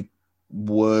something you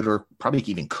would or probably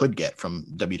even could get from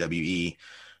WWE.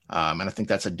 And I think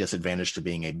that's a disadvantage to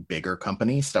being a bigger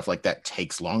company. Stuff like that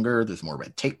takes longer. There's more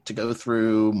red tape to go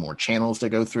through, more channels to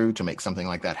go through to make something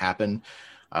like that happen.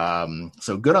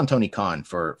 So good on Tony Khan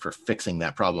for fixing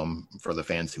that problem for the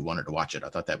fans who wanted to watch it. I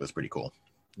thought that was pretty cool.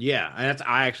 Yeah. And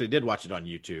I actually did watch it on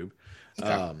YouTube.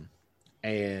 Okay.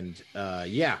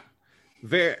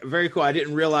 Very, very cool. I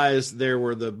didn't realize there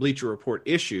were the Bleacher Report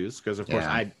issues because, of course,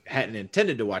 I hadn't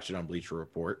intended to watch it on Bleacher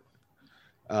Report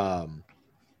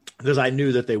because I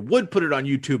knew that they would put it on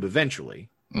YouTube eventually.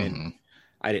 And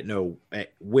I didn't know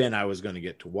when I was going to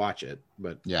get to watch it.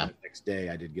 But the next day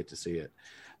I did get to see it.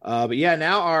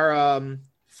 Now our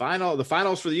the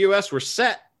finals for the U.S. were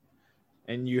set.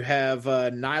 And you have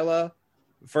Nyla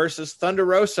versus Thunder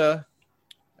Rosa.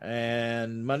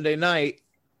 And Monday night,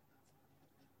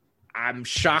 I'm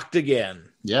shocked again.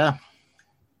 Yeah.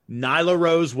 Nyla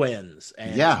Rose wins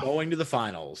and is going to the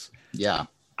finals. Yeah.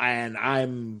 And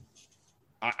I'm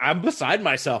beside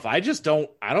myself. I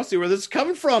don't see where this is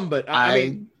coming from, but I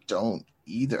mean, don't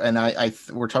either. And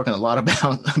we're talking a lot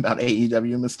about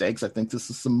AEW mistakes. I think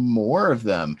this is some more of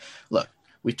them. Look,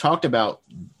 we talked about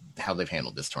how they've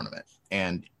handled this tournament.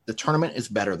 And the tournament is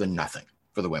better than nothing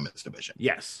for the women's division.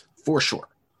 Yes. For sure.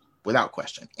 Without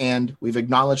question. And we've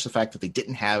acknowledged the fact that they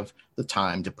didn't have the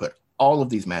time to put all of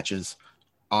these matches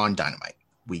on Dynamite.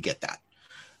 We get that.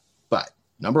 But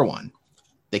number one,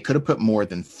 they could have put more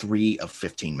than 3 of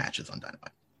 15 matches on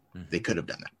Dynamite. Mm-hmm. They could have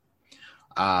done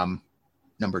that.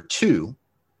 Number two,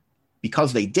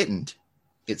 because they didn't,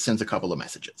 it sends a couple of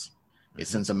messages. Mm-hmm. It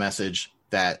sends a message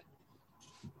that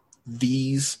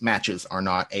these matches are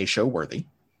not A show worthy.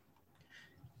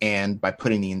 And by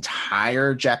putting the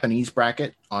entire Japanese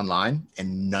bracket online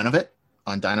and none of it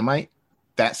on Dynamite,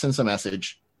 that sends a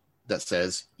message that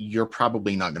says you're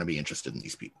probably not going to be interested in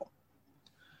these people.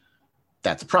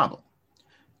 That's a problem.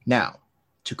 Now,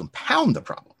 to compound the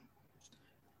problem,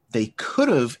 they could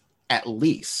have at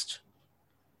least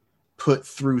put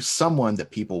through someone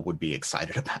that people would be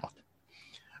excited about.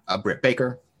 A Britt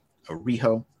Baker, a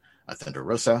Riho, a Thunder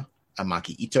Rosa, a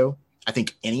Maki Ito. I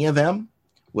think any of them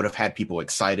would have had people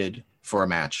excited for a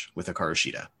match with Hikaru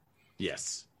Shida.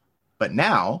 Yes. But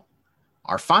now,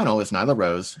 our final is Nyla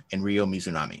Rose and Ryo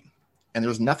Mizunami. And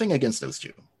there's nothing against those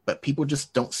two, but people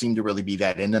just don't seem to really be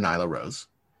that into Nyla Rose.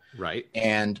 Right.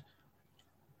 And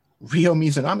Ryo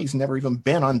Mizunami's never even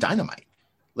been on Dynamite.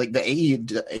 Like the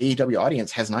AEW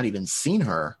audience has not even seen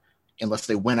her unless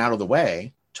they went out of the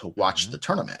way to watch the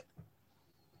tournament.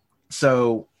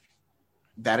 So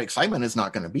that excitement is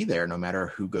not going to be there no matter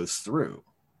who goes through.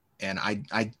 And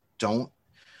I don't,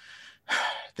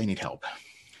 they need help.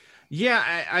 Yeah.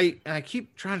 I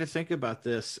keep trying to think about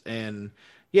this, and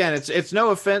yeah, it's no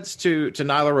offense to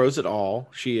Nyla Rose at all.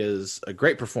 She is a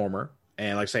great performer.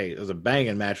 And like I say, it was a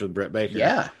banging match with Britt Baker.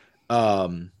 Yeah.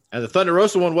 And the Thunder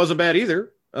Rosa one wasn't bad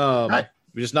either. Right.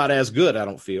 Just not as good, I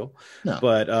don't feel. No.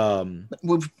 But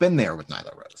we've been there with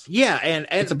Nyla Rose. Yeah, and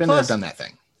it's been there, done that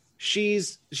thing.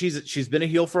 She's been a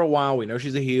heel for a while. We know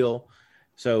she's a heel.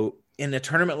 So in a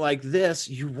tournament like this,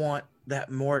 you want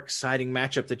that more exciting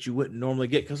matchup that you wouldn't normally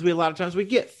get, because a lot of times we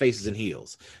get faces and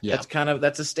heels. Yeah.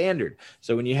 That's a standard.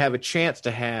 So when you have a chance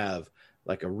to have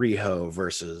like a Riho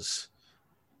versus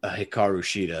a Hikaru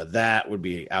Shida, that would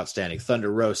be outstanding.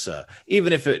 Thunder Rosa,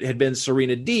 even if it had been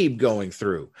Serena Deeb going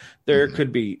through, there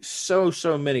could be so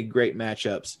many great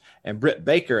matchups. And Britt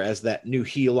Baker as that new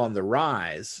heel on the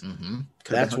rise.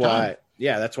 That's why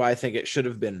I think it should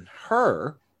have been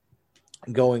her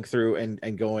going through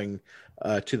and going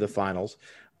to the finals.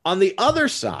 On the other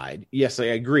side, yes, I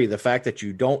agree. The fact that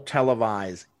you don't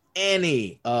televise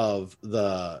any of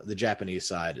the Japanese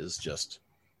side is just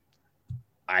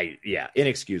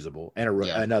inexcusable, and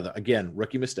another again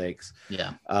rookie mistakes.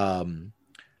 Yeah.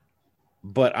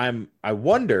 But I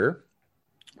wonder,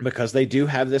 because they do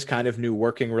have this kind of new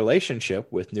working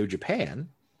relationship with New Japan,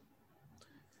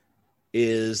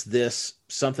 is this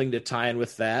something to tie in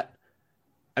with that?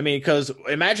 I mean, because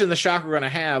imagine the shock we're going to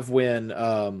have when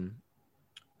I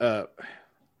don't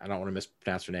want to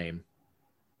mispronounce her name.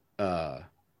 Who are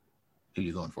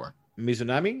you going for?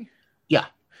 Mizunami? Yeah.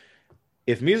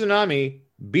 If Mizunami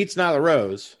beats Nyla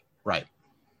Rose, right,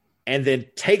 and then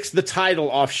takes the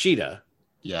title off Shida,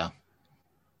 yeah,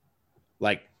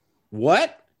 like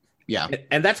what? Yeah,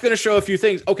 and that's going to show a few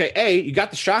things. Okay, you got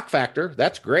the shock factor.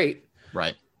 That's great,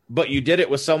 right? But you did it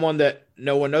with someone that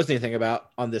no one knows anything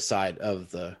about on this side of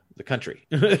the country,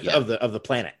 of the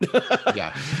planet.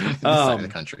 Yeah, this side of the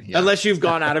country. Yeah. Unless you've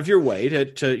gone out of your way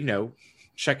to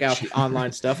check out the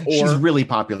online stuff. Or she's really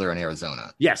popular in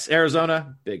Arizona. Yes,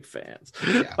 Arizona, big fans.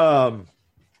 Yeah.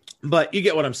 But you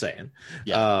get what I'm saying.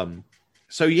 Yeah.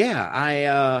 So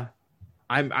yeah,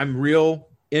 I'm real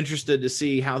interested to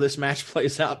see how this match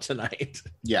plays out tonight.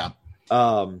 Yeah.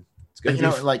 It's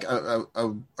gonna like a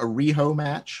Riho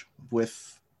match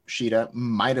with Shida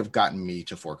might have gotten me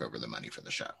to fork over the money for the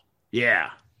show. Yeah.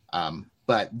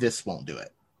 But this won't do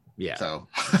it. Yeah. So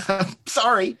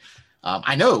sorry.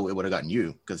 I know it would have gotten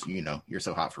you because you're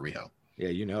so hot for Riho. Yeah,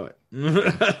 you know it.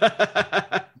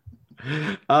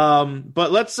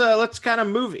 But let's kind of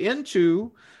move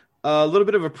into a little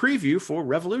bit of a preview for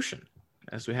Revolution,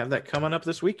 as we have that coming up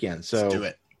this weekend. So let's do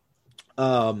it.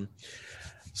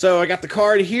 So I got the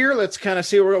card here. Let's kind of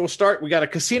see where we'll start. We got a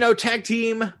Casino Tag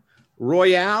Team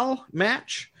Royale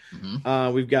match.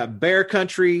 We've got Bear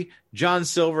Country, John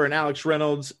Silver and Alex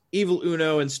Reynolds, Evil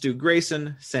Uno and Stu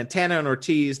Grayson, Santana and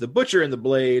Ortiz, The Butcher and the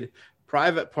Blade,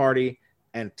 Private Party,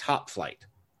 and Top Flight.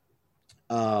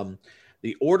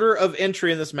 The order of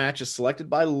entry in this match is selected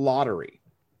by lottery.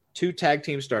 2 tag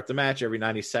teams start the match. Every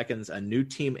 90 seconds, a new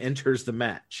team enters the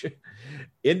match.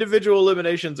 Individual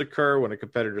eliminations occur when a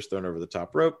competitor is thrown over the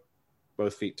top rope.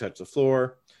 Both feet touch the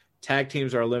floor. Tag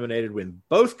teams are eliminated when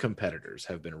both competitors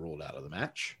have been ruled out of the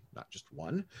match, not just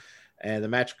one. And the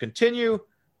match will continue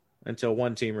until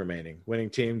one team remaining. Winning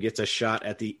team gets a shot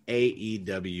at the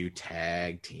AEW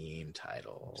Tag Team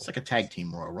title. It's like a tag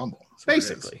team Royal Rumble.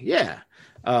 Basically, yeah.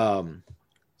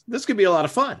 This could be a lot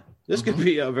of fun. This could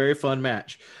be a very fun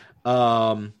match.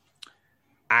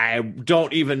 I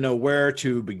don't even know where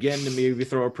to begin to maybe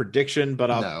throw a prediction, but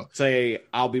I'll say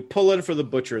I'll be pulling for the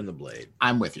Butcher and the Blade.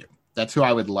 I'm with you. That's who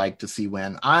I would like to see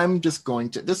win. I'm just going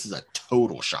to, this is a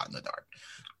total shot in the dark.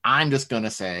 I'm just going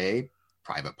to say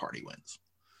Private Party wins.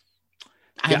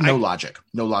 I have no logic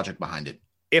behind it.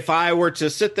 If I were to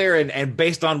sit there and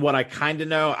based on what I kind of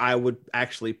know, I would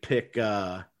actually pick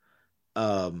John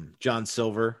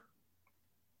Silver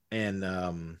and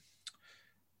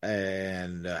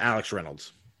Alex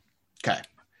Reynolds. Okay.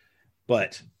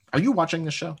 But are you watching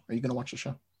the show? Are you going to watch the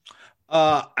show?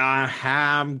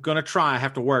 I'm going to try. I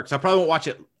have to work. So I probably won't watch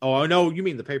it. Oh, no, you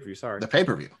mean the pay-per-view. Sorry. The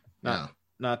pay-per-view.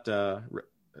 Not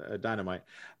Dynamite.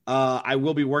 I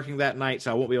will be working that night,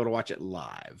 so I won't be able to watch it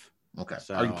live. Okay.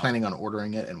 So, are you planning on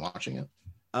ordering it and watching it?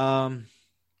 I'm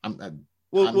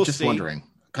just see. wondering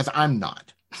because I'm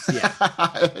not.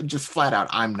 Yeah. Just flat out,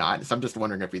 I'm not. So I'm just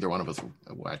wondering if either one of us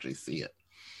will actually see it.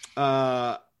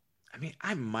 I mean,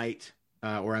 I might,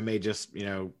 or I may just,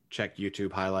 check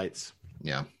YouTube highlights.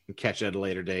 Yeah. And catch it at a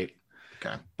later date.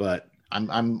 Okay. But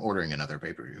I'm ordering another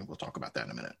pay-per-view. We'll talk about that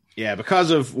in a minute. Yeah,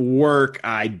 because of work,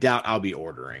 I doubt I'll be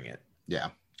ordering it. Yeah.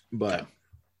 But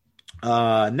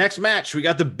next match, we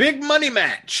got the big money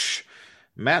match.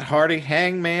 Matt Hardy,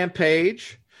 Hangman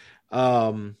Page.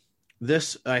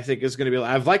 This I think is going to be.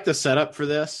 I've liked the setup for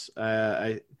this.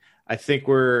 I think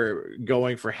we're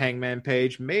going for Hangman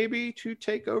Page maybe to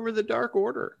take over the Dark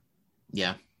Order.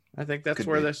 Yeah, I think that's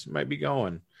where this might be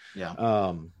going. Yeah.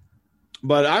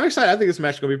 But I'm excited. I think this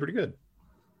match is going to be pretty good.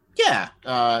 Yeah.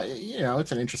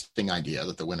 It's an interesting idea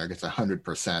that the winner gets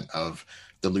 100% of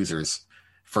the loser's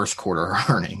first quarter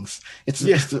earnings.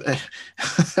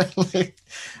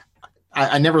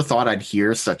 I never thought I'd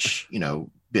hear such,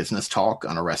 business talk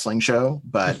on a wrestling show,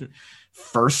 but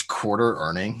first quarter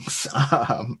earnings,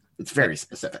 it's very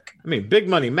specific. I mean, Big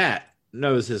Money Matt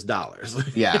knows his dollars.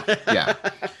 Yeah.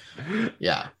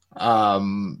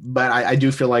 But I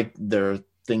do feel like there are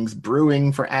things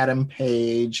brewing for Adam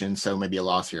Page, and so maybe a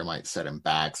loss here might set him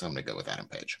back. So I'm going to go with Adam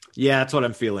Page. Yeah, that's what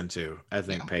I'm feeling too. I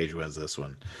think Page wins this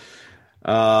one.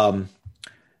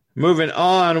 Moving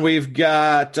on, we've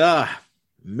got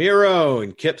Miro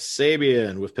and Kip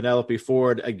Sabian with Penelope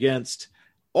Ford against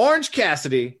Orange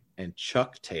Cassidy and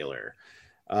Chuck Taylor.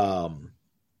 I'm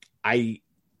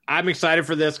excited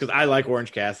for this because I like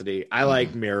Orange Cassidy. I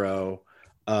like Miro.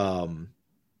 I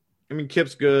mean,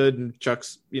 Kip's good and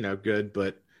Chuck's, good,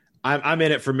 but I'm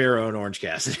in it for Miro and Orange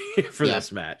Cassidy for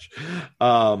this match.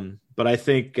 But I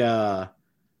think I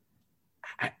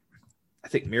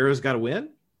think Miro's got to win.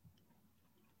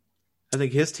 I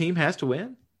think his team has to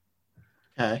win.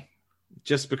 Okay.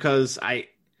 Just because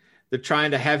they're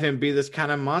trying to have him be this kind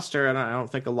of monster, and I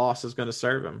don't think a loss is going to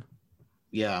serve him.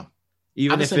 Yeah.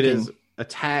 Even if it is a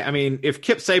tag. I mean, if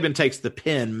Kip Sabian takes the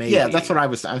pin, maybe. Yeah, that's what I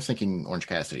was thinking. Orange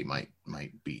Cassidy might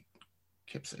beat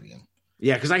Kip Sabian.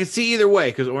 Yeah, because I can see either way.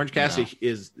 Because Orange Cassidy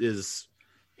is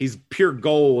he's pure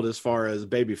gold as far as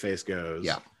babyface goes.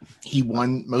 Yeah, he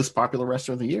won most popular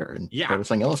wrestler of the year in Pro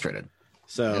Wrestling Illustrated.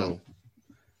 So,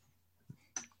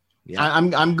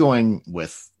 I'm going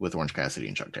with Orange Cassidy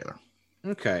and Chuck Taylor.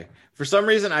 Okay. For some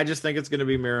reason, I just think it's going to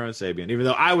be Miro and Sabian, even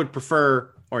though I would prefer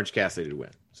Orange Cassidy to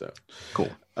win. So cool.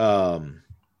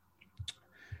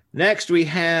 Next, we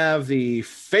have the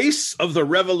Face of the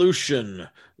Revolution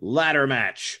ladder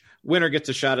match. Winner gets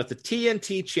a shot at the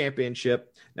TNT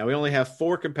Championship. Now, we only have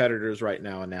 4 competitors right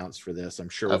now announced for this. I'm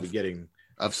sure we'll be getting...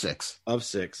 Of 6. I'm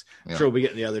sure we'll be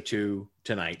getting the other 2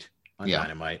 tonight on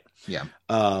Dynamite. Yeah.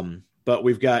 But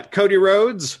we've got Cody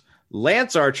Rhodes,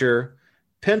 Lance Archer,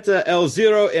 Penta El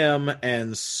Zero M,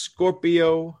 and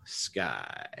Scorpio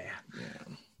Sky.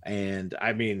 Yeah. And,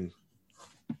 I mean...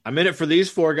 I'm in it for these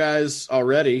 4 guys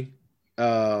already.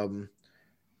 Who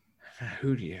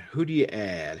do you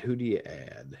add?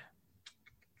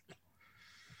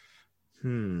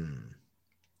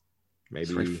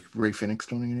 Maybe Ray Phoenix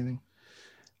doing anything?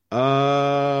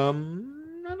 I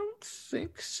don't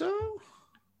think so.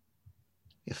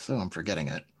 If so, I'm forgetting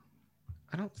it.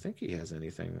 I don't think he has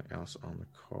anything else on the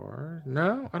card.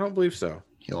 No, I don't believe so.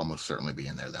 He'll almost certainly be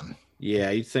in there then.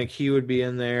 Yeah, you'd think he would be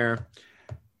in there.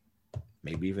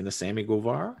 Maybe even a Sammy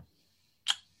Guevara?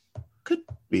 Could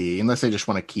be, unless they just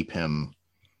want to keep him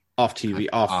off TV,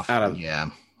 off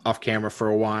camera for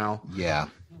a while. Yeah.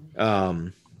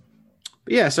 So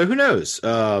who knows?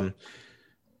 I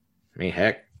mean,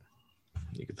 heck,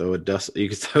 you could throw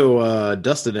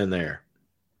Dustin in there.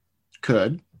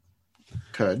 Could.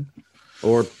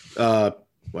 Or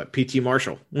PT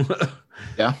Marshall.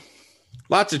 Yeah.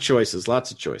 Lots of choices.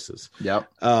 Yep.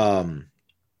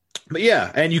 But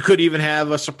yeah, and you could even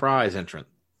have a surprise entrant.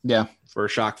 Yeah. For a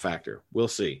shock factor. We'll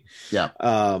see. Yeah.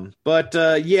 But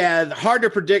hard to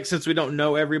predict since we don't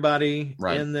know everybody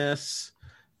in this.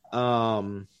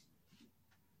 I'm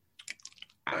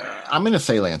going to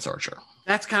say Lance Archer.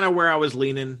 That's kind of where I was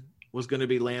leaning, was going to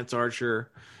be Lance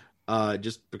Archer,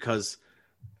 just because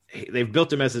they've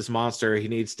built him as this monster. He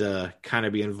needs to kind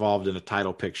of be involved in a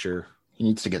title picture. He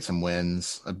needs to get some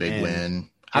wins, a big win.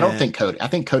 I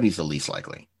think Cody's the least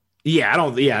likely. Yeah, I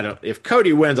don't. If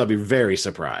Cody wins, I'll be very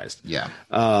surprised. Yeah.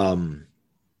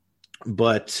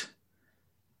 But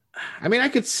I mean, I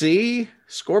could see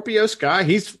Scorpio Sky.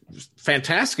 He's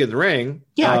fantastic in the ring.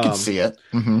 Yeah, I could see it.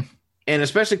 Mm-hmm. And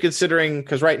especially considering,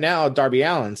 because right now Darby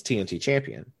Allin's TNT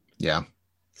champion. Yeah.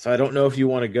 So I don't know if you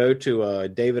want to go to a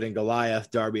David and Goliath,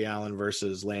 Darby Allin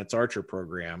versus Lance Archer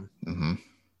program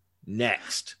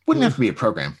next. Wouldn't have to be a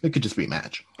program. It could just be a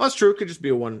match. Well, that's true. It could just be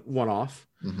a one-off.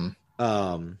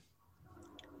 Mm-hmm.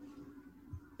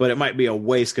 But it might be a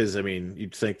waste because, I mean,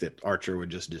 you'd think that Archer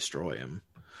would just destroy him.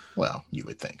 Well, you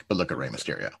would think. But look at Rey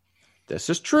Mysterio.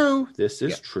 This is true.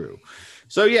 True.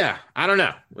 So, yeah, I don't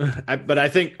know. But I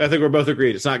think we're both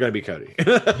agreed it's not going to be Cody.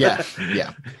 Yeah.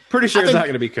 Pretty sure it's not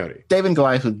going to be Cody. David and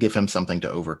Goliath would give him something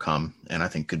to overcome, and I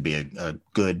think could be a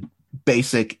good,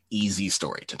 basic, easy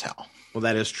story to tell. Well,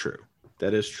 that is true.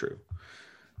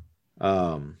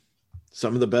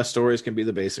 Some of the best stories can be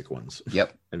the basic ones.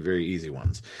 Yep. And very easy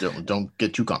ones. Don't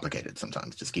get too complicated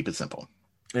sometimes. Just keep it simple.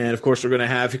 And of course, we're going to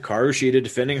have Hikaru Shida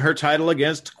defending her title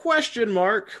against question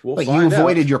mark. But you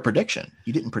avoided your prediction.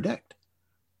 You didn't predict.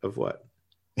 Of what?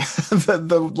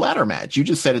 the ladder match. You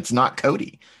just said it's not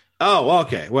Cody. Oh,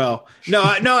 okay. Well, no.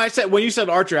 I said when you said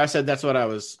Archer, I said that's what I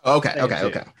was. Okay. Yeah.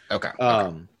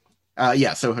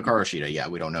 So Hikaru Shida. Yeah,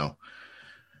 we don't know.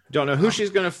 Don't know who she's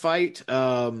going to fight.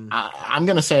 I'm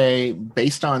going to say,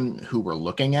 based on who we're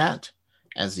looking at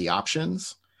as the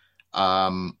options,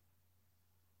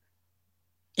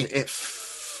 it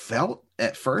felt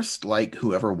at first like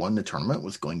whoever won the tournament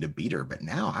was going to beat her, but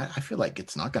now I feel like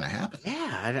it's not going to happen.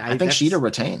 Yeah, I think Shida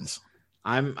retains.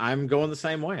 I'm going the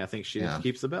same way. I think Shida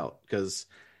keeps the belt because,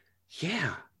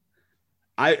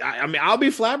 I mean, I'll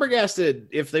be flabbergasted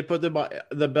if they put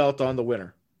the belt on the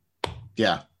winner.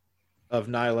 Yeah. Of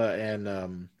Nyla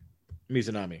and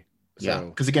Mizunami. So,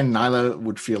 because again, Nyla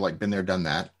would feel like been there, done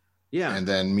that. Yeah. And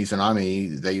then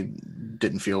Mizunami, they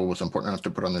didn't feel was important enough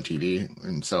to put on the TV.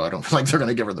 And so I don't feel like they're going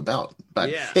to give her the belt. But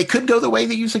it could go the way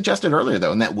that you suggested earlier,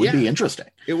 though. And that would be interesting.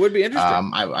 It would be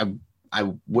interesting.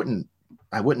 I wouldn't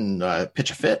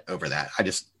pitch a fit over that. I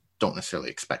just don't necessarily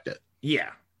expect it.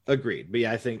 Yeah. Agreed. But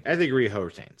yeah, I think Riho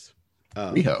retains.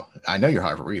 Riho. I know you're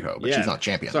high for Riho, but she's not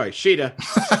champion. Sorry, Shida.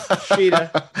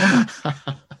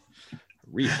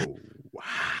 Riho. Wow.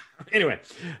 Anyway,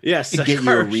 yes. To get you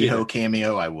a Riho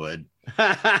cameo, I would.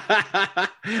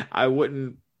 I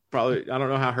wouldn't probably. I don't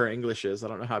know how her English is. I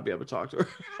don't know how I'd be able to talk to her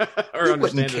or you understand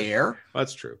wouldn't care.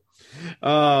 That's true.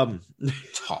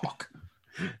 Talk.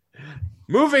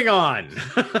 Moving on.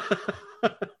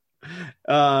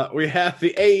 We have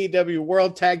the AEW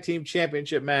World Tag Team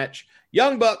Championship match.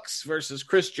 Young Bucks versus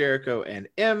Chris Jericho and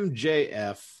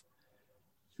MJF.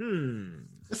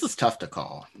 This is tough to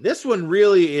call. This one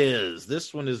really is.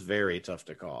 This one is very tough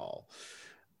to call.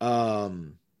 I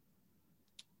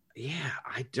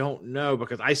don't know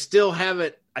because I still have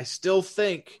it. I still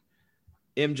think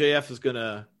MJF is going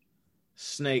to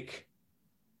snake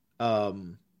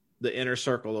the inner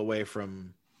circle away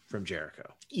from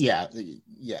Jericho. Yeah.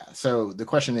 So the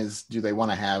question is, do they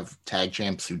want to have tag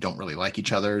champs who don't really like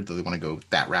each other? Do they want to go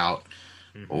that route?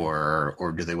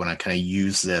 Or do they want to kind of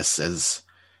use this as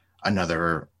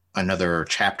another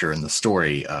chapter in the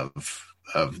story of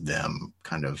them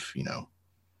kind of,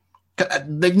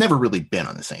 they've never really been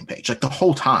on the same page. Like the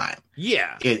whole time.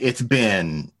 Yeah. It's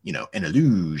been, an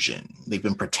illusion. They've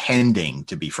been pretending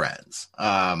to be friends.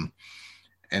 And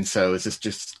so is this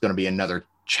just going to be another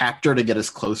chapter to get us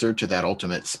closer to that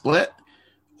ultimate split?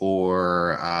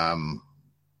 Or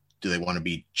do they want to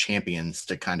be champions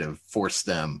to kind of force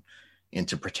them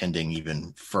into pretending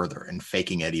even further and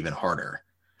faking it even harder?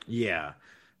 Yeah.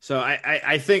 So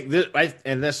I think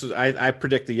I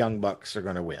predict the Young Bucks are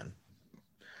going to win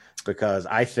because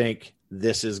I think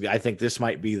this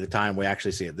might be the time we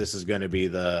actually see it. This is going to be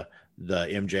the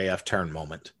MJF turn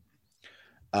moment.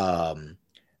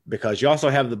 Because you also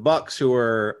have the Bucks who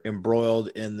are embroiled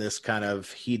in this kind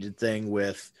of heated thing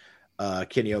with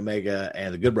Kenny Omega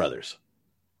and the Good Brothers.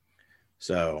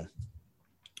 So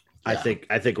I think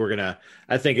we're gonna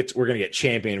get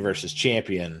champion versus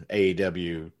champion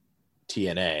AEW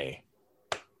TNA.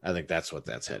 I think that's what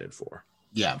that's headed for.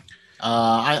 Yeah.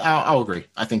 I'll agree.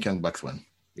 I think Young Bucks win.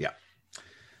 Yeah.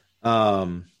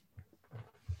 There'll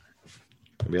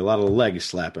be a lot of leg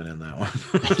slapping in that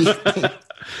one.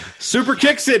 Super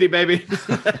Kick City, baby.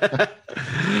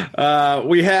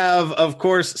 We have, of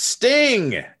course,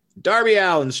 Sting, Darby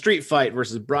Allin Street Fight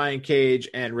versus Brian Cage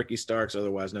and Ricky Starks,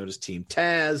 otherwise known as Team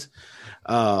Taz.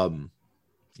 Sting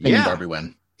and Darby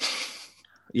win.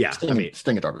 Yeah, Sting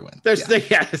and Darby win. There's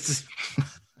yes.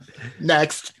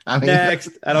 Next.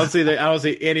 Next. I don't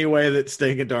see any way that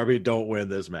Sting and Darby don't win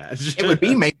this match. It would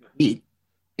be make beat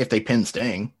if they pin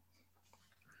Sting.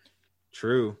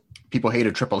 True. People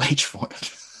hated Triple H for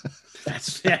it.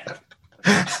 That's yeah.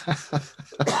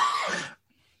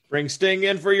 Bring Sting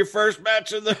in for your first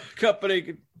match in the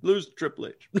company. Lose Triple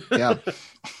H. Yeah.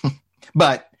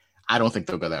 But I don't think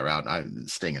they'll go that route.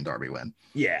 Sting and Darby win.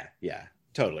 Yeah,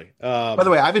 totally. By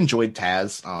the way, I've enjoyed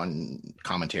Taz on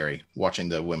commentary, watching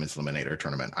the Women's Eliminator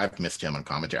tournament. I've missed him on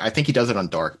commentary. I think he does it on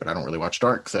Dark, but I don't really watch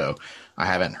Dark, so I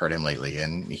haven't heard him lately.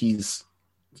 And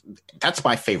that's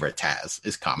my favorite Taz,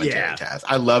 is commentary Taz.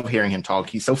 I love hearing him talk.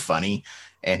 He's so funny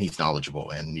and he's knowledgeable.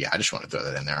 And yeah, I just want to throw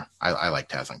that in there. I like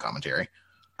Taz on commentary.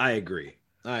 I agree.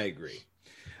 Main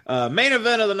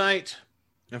event of the night.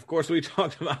 Of course, we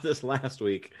talked about this last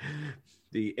week.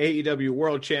 The AEW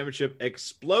World Championship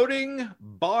exploding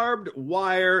barbed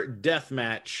wire death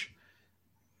match.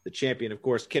 The champion, of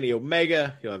course, Kenny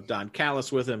Omega. He'll have Don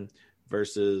Callis with him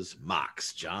versus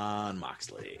Jon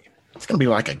Moxley. It's going to be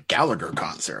like a Gallagher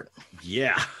concert.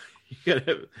 Yeah.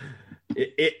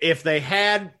 If they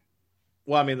had,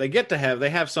 they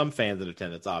have some fans in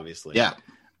attendance, obviously. Yeah.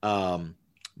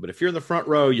 But if you're in the front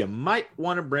row, you might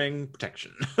want to bring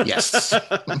protection. Yes.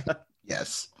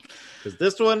 Yes. Because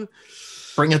this one,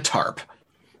 bring a tarp.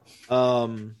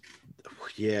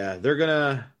 Yeah, they're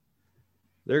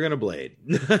gonna blade.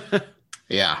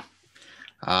 Yeah.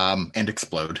 And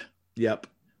explode. Yep.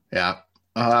 Yeah.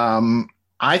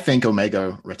 I think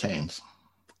Omega retains.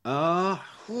 I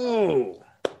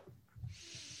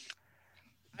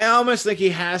almost think he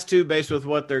has to, based with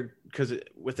because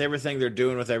with everything they're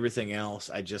doing with everything else,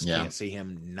 I just can't see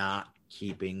him not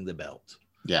keeping the belt.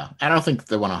 Yeah, I don't think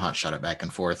they want to hot shot it back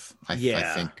and forth. I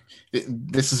think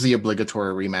this is the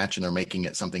obligatory rematch, and they're making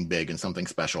it something big and something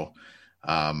special.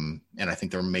 And I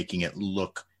think they're making it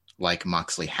look like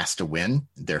Moxley has to win,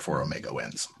 therefore Omega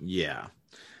wins. Yeah.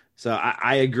 So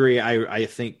I agree. I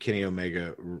think Kenny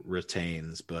Omega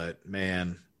retains, but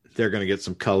man, they're going to get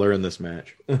some color in this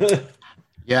match.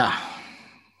 Yeah.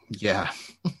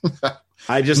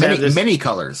 I just many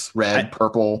colors, red,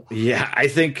 purple. Yeah, I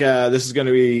think this is going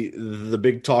to be the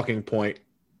big talking point,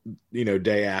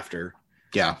 day after.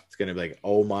 Yeah. It's going to be like,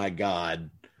 oh my God,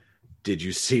 did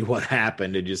you see what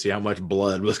happened? Did you see how much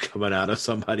blood was coming out of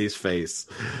somebody's face?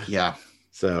 Yeah.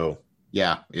 So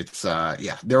yeah, it's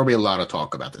there will be a lot of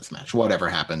talk about this match. Whatever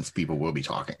happens, people will be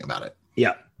talking about it.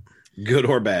 Yeah. Good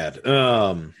or bad.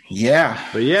 Yeah.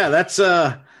 But yeah, that's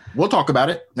we'll talk about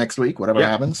it next week, whatever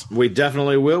happens. We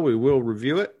definitely will. We will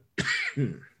review it.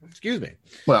 Excuse me.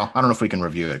 Well, I don't know if we can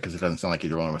review it because it doesn't sound like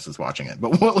either one of us is watching it,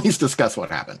 but we'll at least discuss what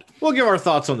happened. We'll give our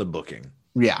thoughts on the booking.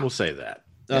 Yeah. We'll say that.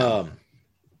 Yeah.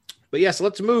 But yes,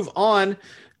 let's move on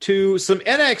to some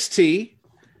NXT.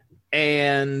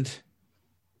 And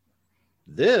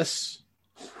this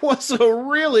was a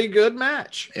really good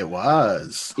match. It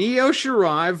was. Io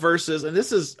Shirai versus, and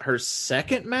this is her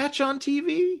second match on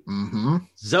TV, mm-hmm.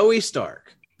 Zoe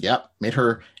Stark. Yep. Made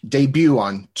her debut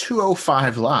on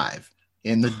 205 Live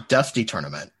in the Dusty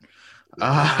tournament.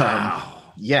 Wow.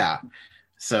 Yeah.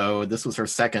 So this was her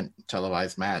second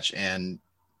televised match, and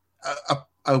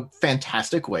a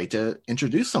fantastic way to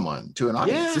introduce someone to an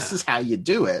audience. Yeah. This is how you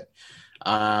do it.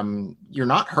 You're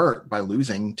not hurt by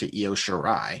losing to Io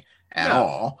Shirai at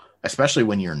all, especially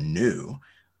when you're new.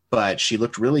 But she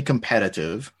looked really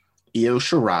competitive. Io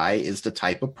Shirai is the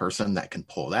type of person that can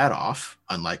pull that off,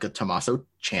 unlike a Tommaso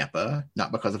Ciampa,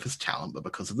 not because of his talent, but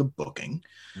because of the booking.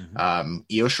 Mm-hmm.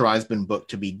 Io Shirai has been booked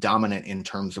to be dominant in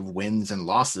terms of wins and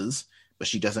losses, but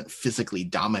she doesn't physically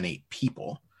dominate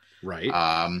people. Right.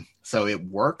 So it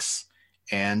works,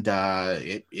 and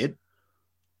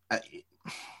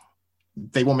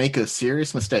they will make a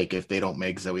serious mistake if they don't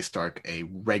make Zoe Stark a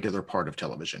regular part of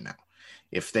television now.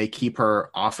 If they keep her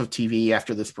off of TV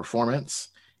after this performance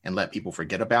and let people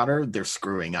forget about her, they're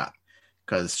screwing up,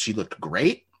 because she looked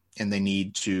great, and they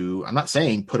need to, I'm not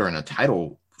saying put her in the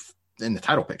title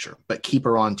picture, but keep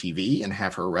her on TV and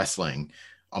have her wrestling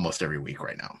almost every week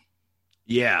right now.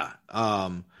 Yeah.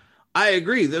 I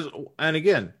agree. And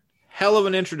again, hell of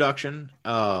an introduction.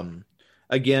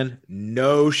 Again,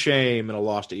 no shame in a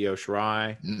loss to Io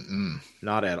Shirai.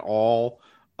 Not at all.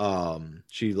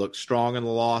 She looked strong in the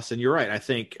loss. And you're right. I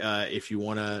think if you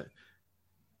want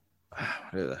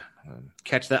to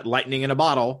catch that lightning in a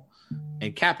bottle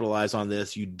and capitalize on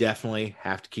this, you definitely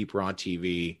have to keep her on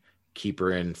TV, keep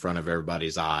her in front of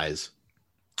everybody's eyes.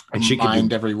 And she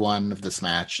could everyone of this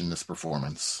match and this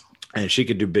performance. And she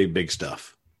could do big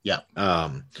stuff. Yeah.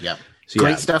 Yeah. So,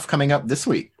 great stuff coming up this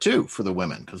week, too, for the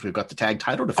women, because we've got the tag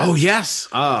title defense. Oh, yes.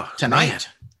 Tonight. Man.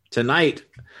 Tonight.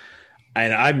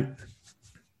 And I'm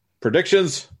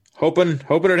predictions, hoping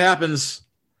it happens.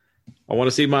 I want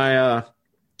to see my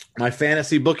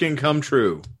fantasy booking come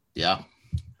true. Yeah.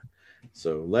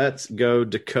 So let's go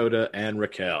Dakota and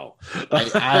Raquel.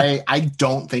 I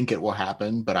don't think it will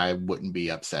happen, but I wouldn't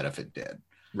be upset if it did.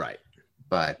 Right.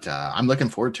 But I'm looking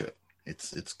forward to it.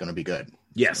 It's going to be good.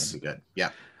 Yes. It's going to be good. Yeah.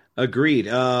 Agreed.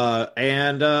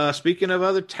 And speaking of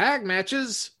other tag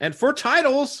matches and for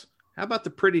titles, how about the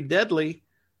Pretty Deadly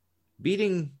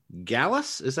beating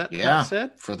Gallus? Is that what I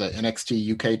said? For the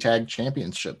NXT UK Tag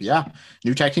Championship. Yeah.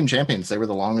 New tag team champions. They were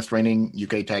the longest reigning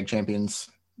UK tag champions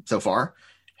so far.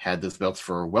 Had those belts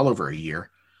for well over a year.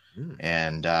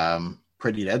 And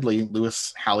Pretty Deadly,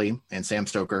 Lewis Howley and Sam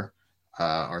Stoker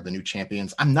are the new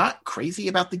champions. I'm not crazy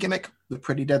about the gimmick, the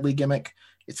Pretty Deadly gimmick.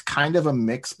 It's kind of a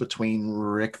mix between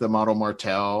Rick the Model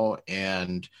Martel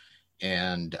and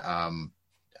Breezango.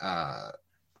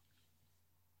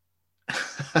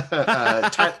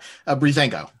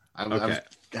 I was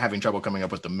having trouble coming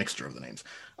up with the mixture of the names,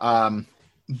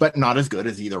 but not as good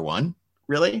as either one,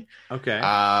 really. Okay.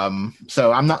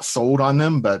 So I'm not sold on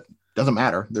them, but doesn't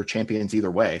matter. They're champions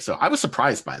either way. So I was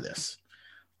surprised by this.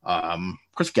 Of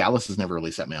course, Gallus has never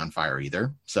really set me on fire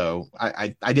either. So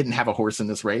I didn't have a horse in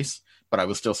this race, but I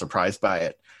was still surprised by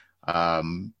it.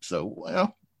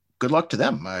 So good luck to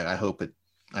them. I hope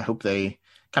they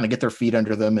kind of get their feet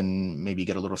under them and maybe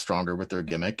get a little stronger with their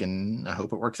gimmick, and I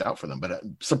hope it works out for them. But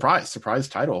surprise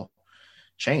title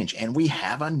change. And we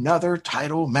have another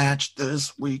title match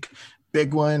this week.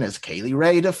 Big one as Kaylee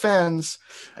Ray defends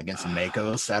against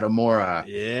Meiko Satomura.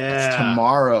 Yeah. It's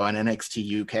tomorrow on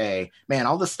NXT UK. Man,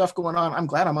 all this stuff going on. I'm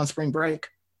glad I'm on spring break.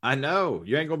 I know.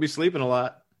 You ain't going to be sleeping a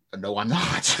lot. No, I'm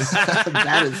not.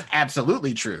 That is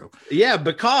absolutely true. Yeah,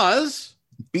 because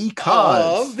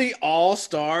of the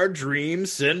All-Star Dream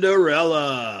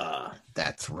Cinderella.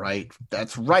 That's right.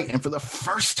 And for the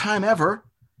first time ever,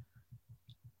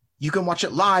 you can watch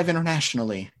it live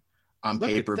internationally on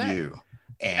pay-per-view.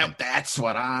 And that's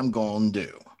what I'm going to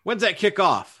do. When's that kick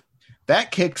off?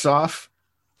 That kicks off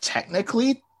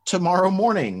technically tomorrow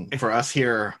morning for us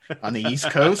here on the East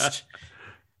Coast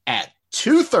at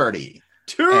 2:30.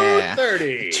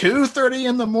 2:30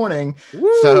 in the morning.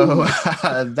 Woo! So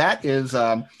that is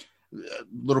a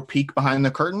little peek behind the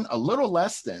curtain, a little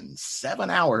less than 7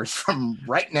 hours from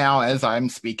right now as I'm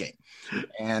speaking.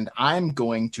 And I'm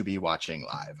going to be watching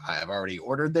live. I have already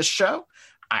ordered this show.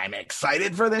 I'm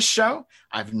excited for this show.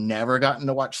 I've never gotten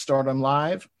to watch Stardom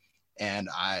live, and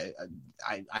I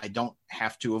don't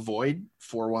have to avoid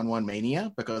 411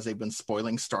 Mania because they've been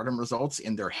spoiling Stardom results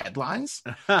in their headlines.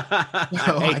 So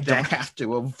I don't have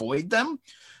to avoid them.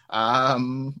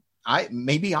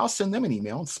 Maybe I'll send them an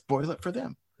email and spoil it for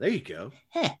them. There you go.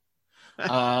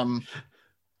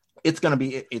 It's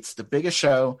the biggest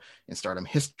show in Stardom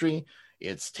history.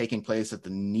 It's taking place at the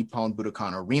Nippon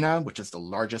Budokan Arena, which is the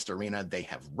largest arena they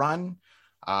have run.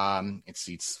 It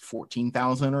seats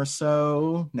 14,000 or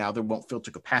so. Now they won't fill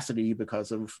to capacity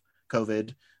because of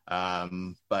COVID,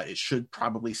 but it should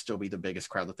probably still be the biggest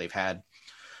crowd that they've had.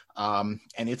 And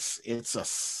it's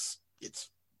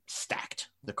stacked.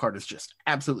 The card is just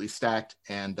absolutely stacked,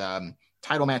 and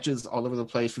title matches all over the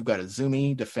place. We've got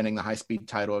Azumi defending the high-speed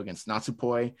title against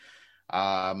Natsupoi.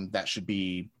 That should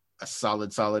be a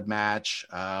solid match.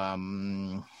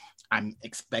 I'm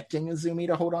expecting Azumi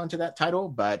to hold on to that title,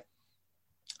 but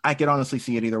I could honestly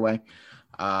see it either way.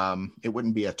 It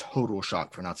wouldn't be a total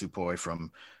shock for Natsupoi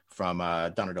from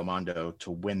Donna Del Mondo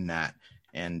to win that.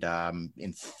 And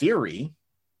in theory,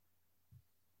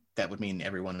 that would mean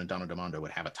everyone in Donna Del Mondo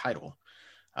would have a title.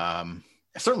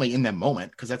 Certainly in that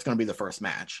moment, because that's going to be the first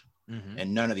match. Mm-hmm.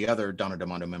 And none of the other Donna Del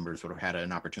Mondo members would have had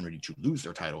an opportunity to lose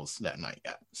their titles that night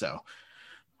yet. So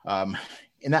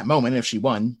in that moment, if she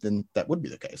won, then that would be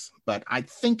the case. But I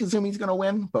think Azumi's going to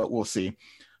win, but we'll see.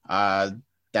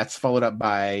 That's followed up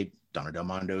by Donna Del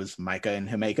Mondo's Maika and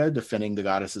Himeka defending the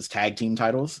Goddesses tag team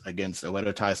titles against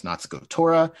Oedo Tai's Natsuko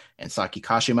Tora and Saki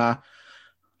Kashima.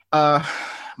 Maika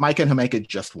and Himeka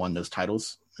just won those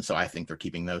titles, so I think they're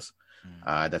keeping those.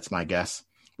 That's my guess.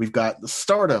 We've got the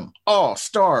Stardom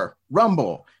All-Star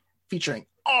Rumble featuring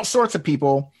all sorts of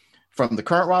people from the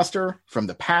current roster, from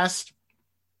the past.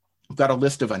 We've got a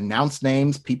list of announced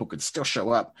names. People could still show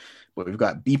up, but we've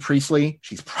got Bea Priestley.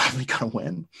 She's probably going to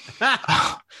win.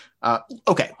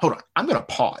 Okay, hold on. I'm going to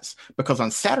pause because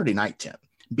on Saturday night, Tim,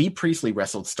 Bea Priestley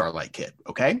wrestled Starlight Kid,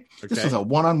 okay? This was a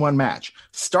one-on-one match.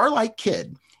 Starlight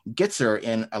Kid gets her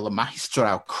in a La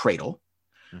Magistral cradle.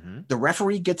 Mm-hmm. The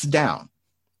referee gets down.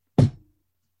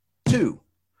 2,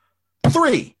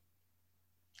 3.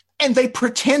 And they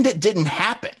pretend it didn't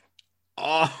happen.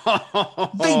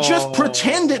 Oh. They just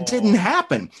pretend it didn't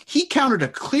happen. He counted a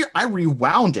clear. I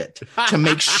rewound it to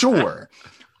make sure.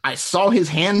 I saw his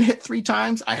hand hit 3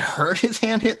 times. I heard his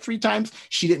hand hit 3 times.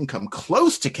 She didn't come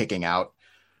close to kicking out.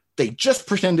 They just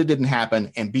pretended it didn't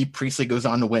happen, and Bea Priestley goes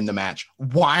on to win the match.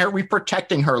 Why are we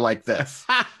protecting her like this?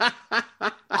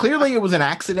 Clearly, it was an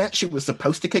accident. She was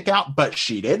supposed to kick out, but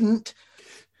she didn't.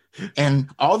 And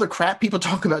all the crap people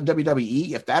talk about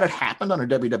WWE, if that had happened on a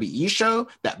WWE show,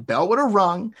 that bell would have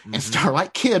rung, and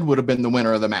Starlight Kid would have been the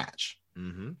winner of the match.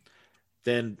 Mm-hmm.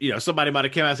 Then, somebody might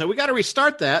have come out and said, we got to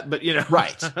restart that, but,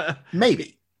 Right.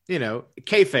 Maybe.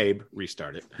 Kayfabe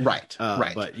restart it. Right,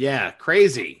 right. But, yeah,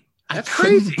 crazy. That's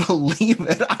crazy. crazy. Believe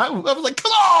it. I was like,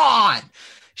 come on.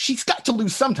 She's got to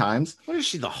lose sometimes. What is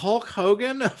she, the Hulk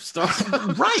Hogan of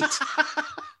Stardom? Right.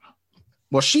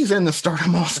 Well, she's in the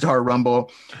Stardom All-Star Rumble.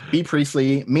 Bea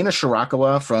Priestley, Mina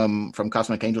Shirakawa from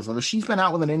Cosmic Angels. She's been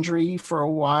out with an injury for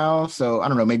a while, so I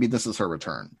don't know. Maybe this is her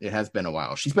return. It has been a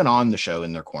while. She's been on the show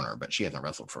in their corner, but she hasn't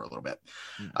wrestled for a little bit.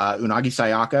 Unagi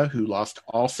Sayaka, who lost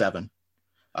all 7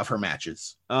 of her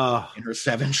matches in her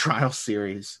 7 trial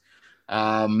series.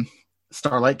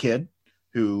 Starlight Kid,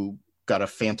 who got a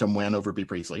phantom win over Bea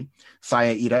Priestley.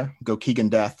 Saya Ida, Gokigen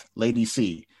Death, Lady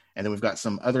C. And then we've got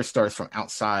some other stars from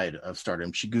outside of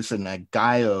Stardom. Chigusa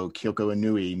Nagayo, Kyoko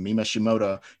Inui, Mima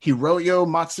Shimoda, Hiroyo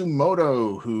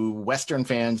Matsumoto, who Western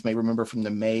fans may remember from the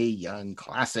Mae Young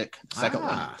Classic, second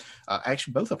one.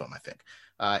 Actually, both of them, I think.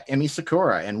 Emi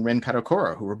Sakura and Ren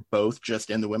Kadokura, who were both just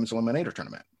in the Women's Eliminator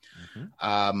Tournament.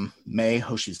 Mei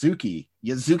Hoshizuki,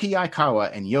 Yazuki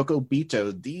Aikawa, and Yoko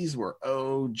Bito. These were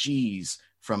OGs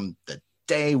from the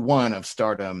day one of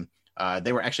Stardom.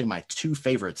 They were actually my 2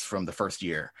 favorites from the first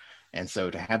year. And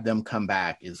so to have them come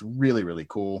back is really, really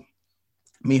cool.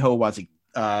 Miho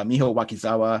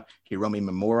Wakizawa, Hiromi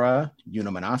Mamura, Yuna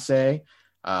Manase,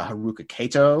 Haruka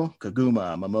Kato,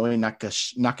 Kaguma, Momoe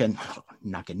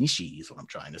Nakanishi is what I'm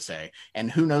trying to say.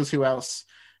 And who knows who else?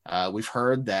 We've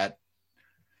heard that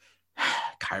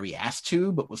Kairi asked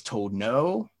to, but was told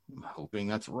no. I'm hoping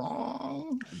that's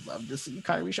wrong. I'd love to see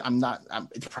Kairi.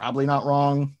 It's probably not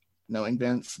wrong, knowing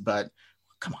Vince, but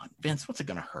come on, Vince, what's it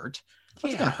going to hurt?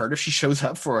 What's it going to hurt if she shows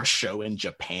up for a show in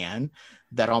Japan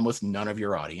that almost none of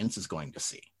your audience is going to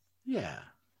see? Yeah.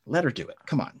 Let her do it.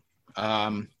 Come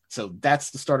on. So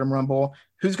that's the Stardom Rumble.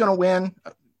 Who's going to win?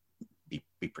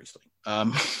 Bea Priestley.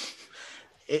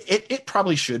 It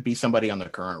probably should be somebody on the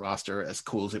current roster, as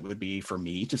cool as it would be for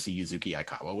me to see Yuzuki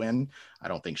Aikawa win. I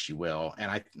don't think she will.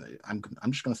 And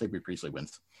I'm just going to say Bea Priestley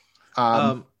wins.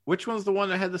 Which one's the one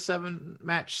that had the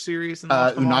 7-match series?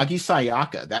 Unagi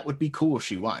Sayaka. That would be cool if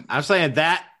she won. I'm saying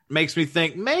that makes me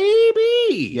think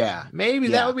maybe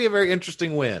that would be a very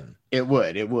interesting win. It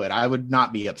would. I would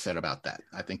not be upset about that.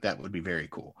 I think that would be very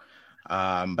cool.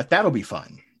 But that'll be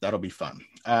fun.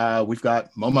 We've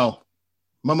got Momo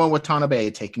Watanabe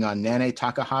taking on Nene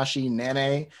Takahashi.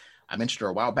 Nene, I mentioned her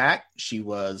a while back. She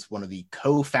was one of the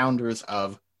co-founders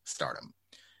of Stardom.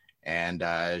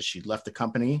 And she left the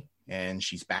company, and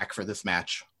she's back for this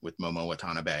match with Momo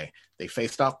Watanabe. They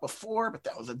faced off before, but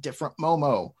that was a different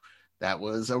Momo. That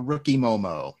was a rookie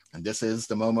Momo. And this is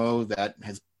the Momo that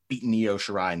has beaten Io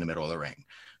Shirai in the middle of the ring.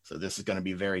 So this is going to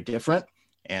be very different,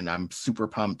 and I'm super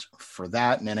pumped for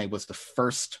that. Nene was the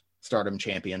first Stardom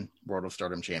champion, World of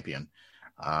Stardom champion.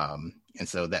 And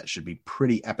so that should be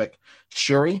pretty epic.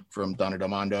 Shuri from Donna Del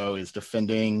Mondo is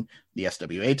defending the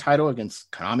SWA title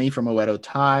against Konami from Oedo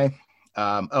Tai.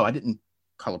 I didn't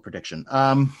call a prediction.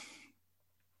 Momo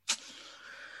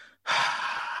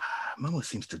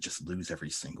seems to just lose every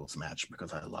singles match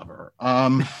because I love her.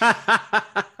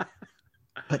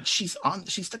 But she's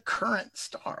the current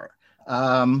star.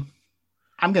 I'm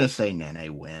going to say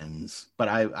Nene wins, but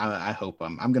I hope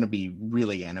I'm going to be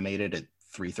really animated at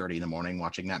 3:30 in the morning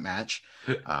watching that match.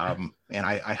 And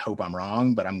I hope I'm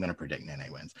wrong, but I'm going to predict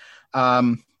Nene wins.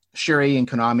 Shuri and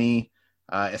Konami,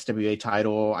 SWA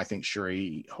title. I think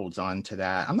Shuri holds on to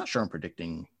that. I'm not sure I'm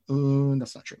predicting.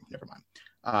 That's not true. Never mind.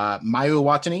 Mayu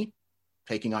Watani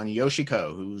taking on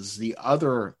Yoshiko, who's the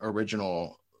other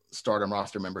original Stardom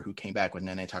roster member who came back with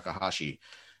Nene Takahashi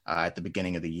at the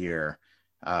beginning of the year.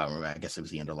 I guess it was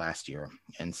the end of last year.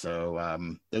 And so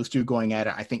those two going at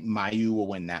it, I think Mayu will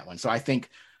win that one. So I think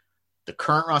the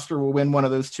current roster will win one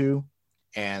of those two,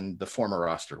 and the former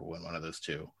roster will win one of those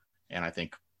two. And I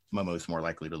think Momo's more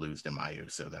likely to lose than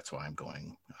Mayu. So that's why I'm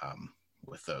going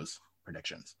with those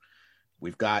predictions.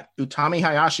 We've got Utami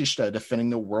Hayashishita defending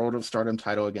the World of Stardom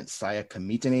title against Saya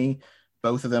Kamitani,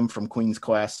 both of them from Queen's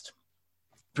Quest.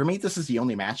 For me, this is the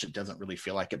only match that doesn't really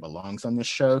feel like it belongs on this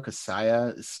show, because Saya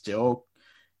is still,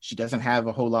 she doesn't have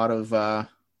a whole lot of a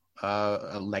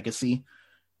legacy,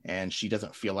 and she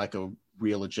doesn't feel like a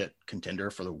real legit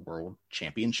contender for the World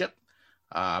Championship.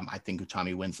 I think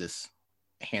Utami wins this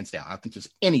hands down. I don't think there's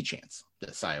any chance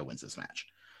that Saya wins this match.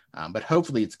 But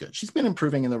hopefully it's good. She's been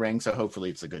improving in the ring, so hopefully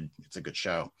it's a good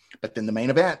show. But then the main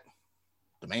event,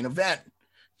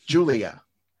 Giulia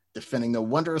defending the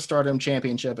Wonder of Stardom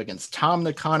Championship against Tam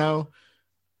Nakano.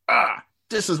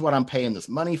 This is what I'm paying this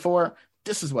money for.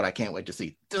 This is what I can't wait to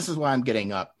see. This is why I'm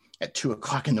getting up at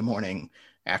 2:00 in the morning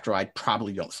after I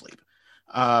probably don't sleep.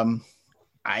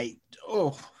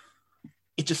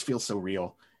 It just feels so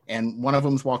real. And one of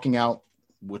them's walking out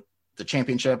with the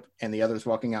championship, and the other's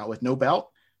walking out with no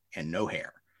belt and no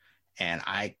hair. And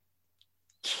I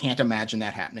can't imagine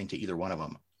that happening to either one of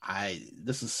them.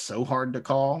 This is so hard to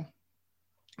call,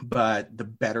 but the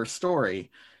better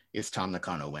story is Tam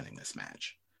Nakano winning this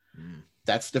match.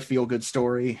 That's the feel-good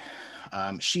story.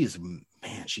 She's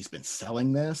been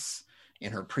selling this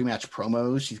in her pre-match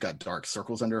promos. She's got dark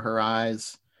circles under her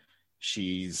eyes.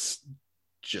 She's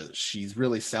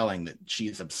really selling that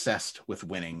she's obsessed with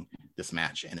winning this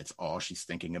match, and it's all she's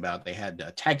thinking about. They had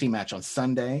a tag team match on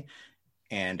Sunday,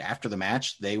 and after the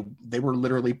match, they were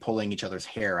literally pulling each other's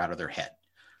hair out of their head.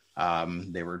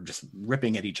 They were just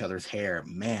ripping at each other's hair.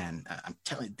 Man, I'm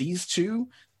telling you, these two,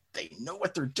 they know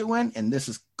what they're doing, and this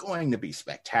is going to be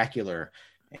spectacular.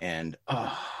 And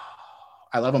I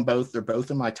love them both. They're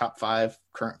both in my top 5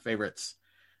 current favorites.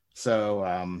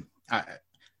 So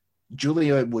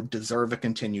Giulia would deserve a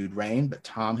continued reign, but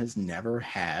Tom has never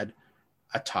had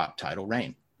a top title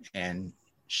reign, and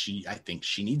I think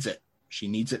she needs it. She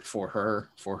needs it for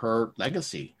her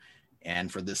legacy and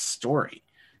for this story.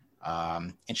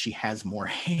 And she has more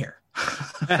hair.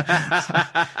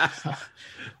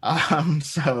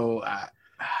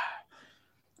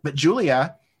 But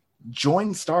Giulia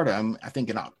joined Stardom, I think,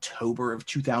 in October of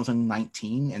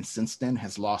 2019, and since then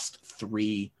has lost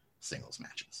 3 singles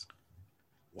matches.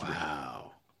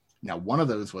 Wow. Now, one of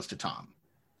those was to Tom.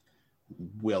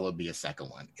 Will it be a second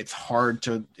one? It's hard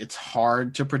to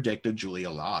predict a Giulia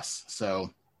loss. So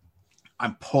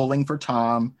I'm pulling for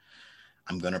Tom.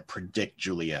 I'm going to predict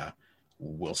Giulia.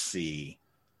 We'll see.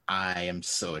 I am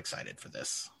so excited for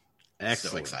this.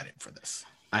 Excellent. So excited for this.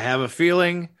 I have a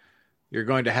feeling you're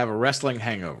going to have a wrestling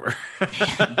hangover.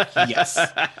 Yes.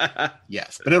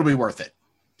 Yes. But it'll be worth it.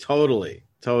 Totally.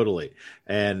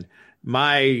 And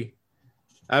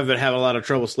I've been having a lot of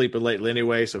trouble sleeping lately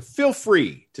anyway, so feel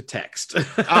free to text.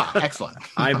 Excellent.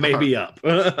 I may be up.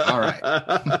 All right.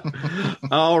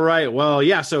 All right. Well,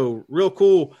 yeah, so real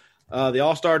cool. The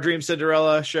All-Star Dream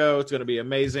Cinderella show. It's going to be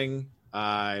amazing.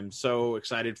 I'm so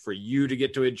excited for you to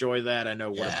get to enjoy that. I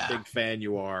know what a big fan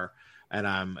you are, and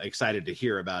I'm excited to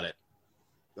hear about it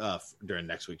during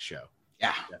next week's show.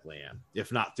 Yeah. Definitely am.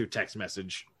 If not through text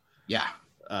message. Yeah.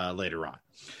 Later on.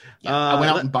 Yeah, I went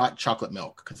out and bought chocolate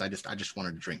milk because I just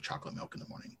wanted to drink chocolate milk in the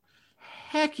morning.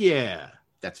 Heck yeah.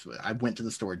 I went to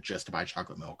the store just to buy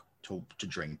chocolate milk to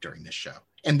drink during this show.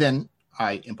 And then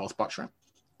I impulse bought shrimp.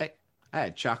 Hey, I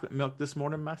had chocolate milk this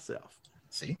morning myself.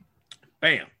 See?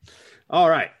 Bam. All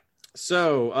right.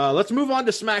 So let's move on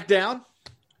to SmackDown.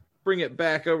 Bring it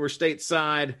back over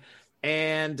stateside.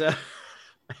 And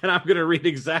I'm going to read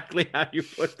exactly how you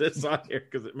put this on here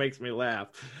because it makes me laugh.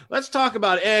 Let's talk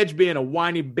about Edge being a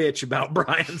whiny bitch about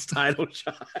Bryan's title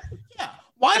shot. Yeah.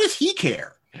 Why does he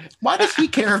care? Why does he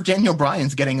care if Daniel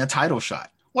Bryan's getting a title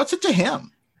shot? What's it to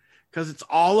him? Because it's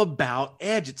all about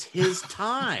Edge. It's his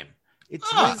time. It's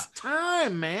his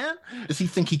time, man. Does he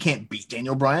think he can't beat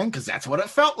Daniel Bryan? Because that's what it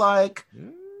felt like.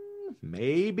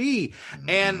 Maybe.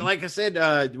 And like I said,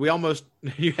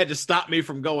 you had to stop me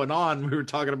from going on. We were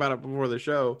talking about it before the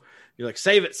show. You're like,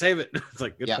 save it. It's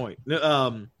like, good point.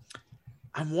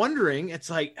 I'm wondering, it's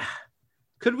like,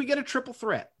 could we get a triple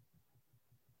threat?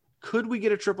 Could we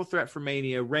get a triple threat for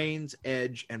Mania? Reigns,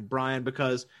 Edge, and Bryan?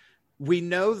 Because we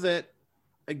know that,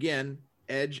 again,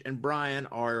 Edge and Bryan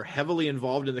are heavily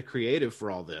involved in the creative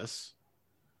for all this.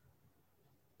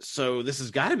 So this has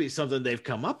got to be something they've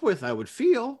come up with, I would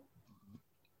feel.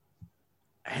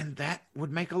 And that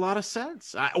would make a lot of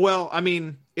sense.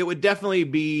 It would definitely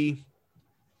be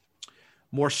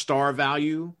more star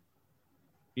value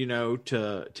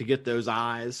to get those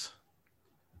eyes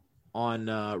on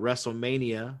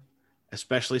WrestleMania,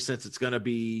 especially since it's going to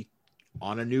be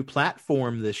on a new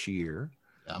platform this year.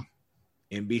 Yeah.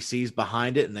 NBC's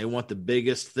behind it, and they want the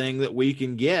biggest thing that we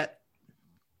can get.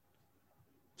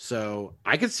 So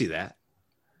I could see that.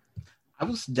 I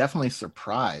was definitely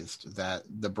surprised that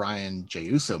the Bryan Jey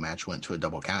Uso match went to a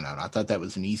double countout. I thought that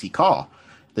was an easy call,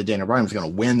 that Daniel Bryan was going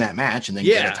to win that match and then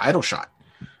get a title shot.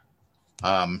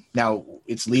 Now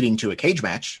it's leading to a cage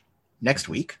match next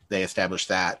week. They established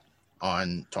that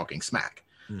on Talking Smack.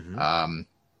 Mm-hmm.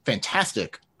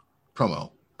 Fantastic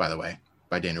promo, by the way,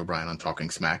 by Daniel Bryan on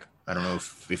Talking Smack. I don't know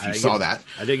if you saw that.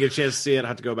 I didn't get a chance to see it. I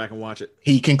have to go back and watch it.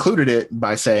 He concluded it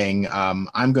by saying,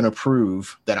 I'm going to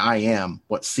prove that I am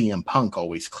what CM Punk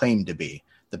always claimed to be,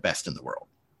 the best in the world.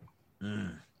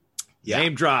 Yeah.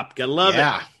 Name drop. Gotta love it.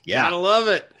 Yeah. Gotta love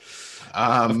it.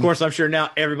 Of course, I'm sure now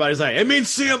everybody's like, it means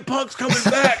CM Punk's coming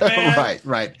back, man.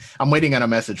 Right. I'm waiting on a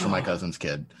message from my cousin's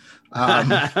kid.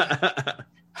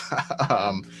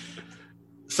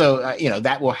 So,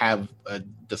 that will have a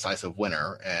decisive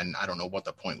winner, and I don't know what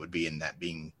the point would be in that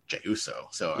being Jey Uso.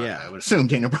 So I would assume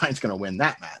Daniel Bryan's going to win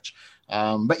that match.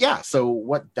 But yeah, so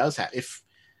what does happen?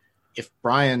 If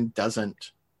Bryan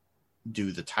doesn't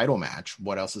do the title match,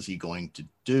 what else is he going to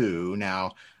do?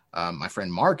 Now, my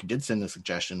friend Mark did send the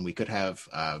suggestion we could have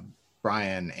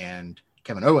Bryan and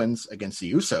Kevin Owens against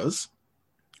the Usos.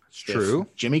 It's true.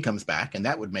 Jimmy comes back, and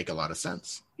that would make a lot of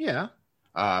sense. Yeah.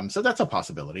 So that's a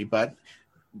possibility, but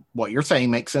what you're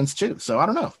saying makes sense too. So I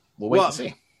don't know. We'll wait and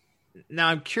see. Now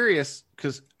I'm curious,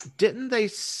 because didn't they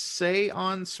say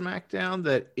on SmackDown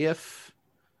that if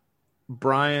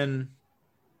Bryan,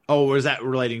 or is that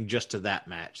relating just to that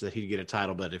match, that he'd get a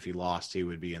title, but if he lost, he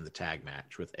would be in the tag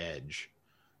match with Edge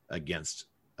against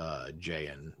Jay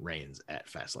and Reigns at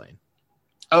Fastlane?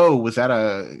 Oh, was that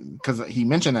because he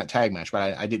mentioned that tag match,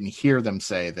 but I didn't hear them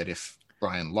say that if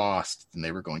Bryan lost, then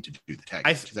they were going to do the tag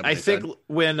match. I think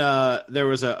when there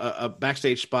was a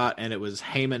backstage spot and it was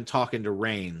Heyman talking to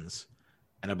Reigns,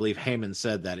 and I believe Heyman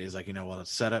said that he's like,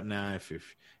 it's set up now.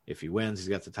 If he wins, he's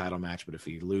got the title match, but if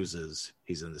he loses,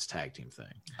 he's in this tag team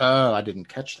thing. Oh, I didn't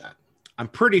catch that. I'm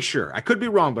pretty sure. I could be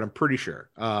wrong, but I'm pretty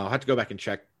sure. I'll have to go back and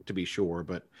check to be sure.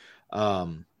 But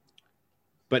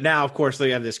now, of course, they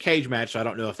have this cage match, so I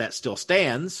don't know if that still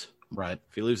stands. Right.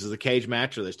 If he loses the cage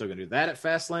match, are they still going to do that at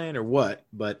Fastlane or what?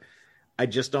 But I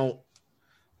just don't.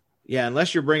 Yeah,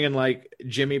 unless you're bringing like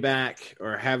Jimmy back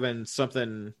or having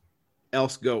something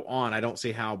else go on, I don't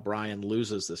see how Bryan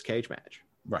loses this cage match.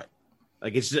 Right.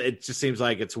 Like it just seems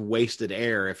like it's wasted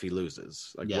air if he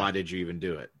loses. Like, why did you even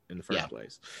do it in the first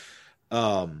place?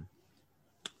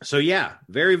 So yeah,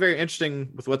 very, very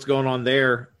interesting with what's going on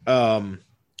there. So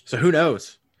who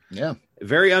knows? Yeah.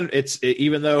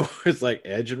 Even though it's like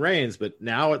Edge and Reigns, but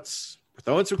now it's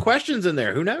throwing some questions in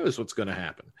there. Who knows what's going to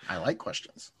happen? I like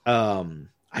questions.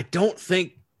 I don't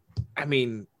think. I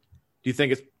mean, do you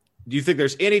think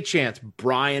there's any chance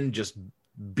Bryan just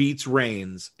beats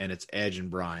Reigns and it's Edge and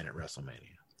Bryan at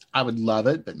WrestleMania? I would love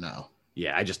it, but no.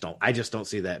 Yeah, I just don't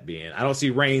see that being. I don't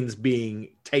see Reigns being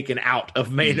taken out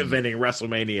of main eventing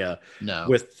WrestleMania. No.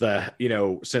 With the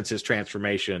since his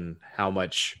transformation, how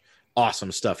much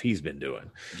awesome stuff he's been doing.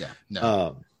 Yeah.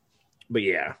 No.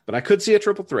 But I could see a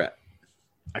triple threat.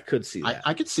 I could see that.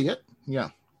 I could see it. Yeah.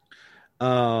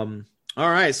 All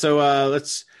right. So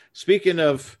speaking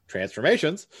of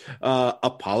transformations,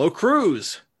 Apollo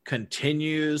Crews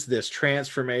continues this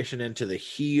transformation into the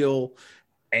heel,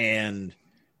 and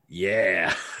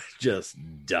just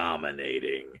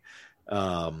dominating.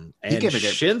 And he gave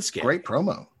Shinsuke, great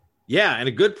promo. Yeah, and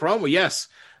a good promo. Yes.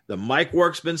 The mic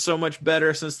work's been so much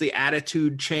better since the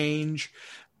attitude change.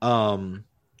 I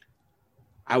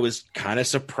was kind of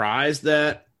surprised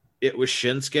that it was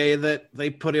Shinsuke that they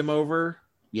put him over.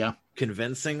 Yeah.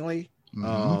 Convincingly.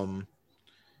 Mm-hmm.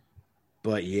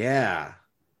 But yeah,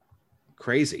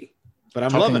 crazy. But I'm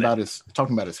talking loving about it.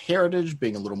 Talking about his heritage,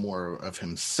 being a little more of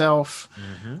himself.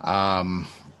 Mm-hmm.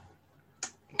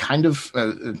 Kind of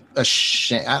a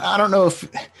shame. I don't know if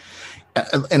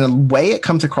in a way it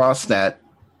comes across that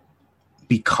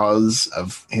because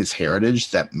of his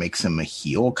heritage, that makes him a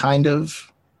heel, kind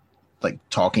of like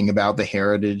talking about the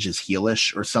heritage is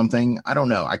heelish or something. I don't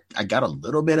know. I got a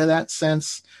little bit of that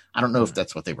sense. I don't know if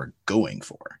that's what they were going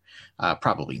for.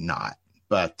 Probably not.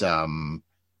 But,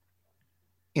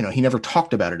 he never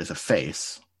talked about it as a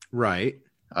face. Right.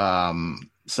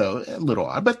 So a little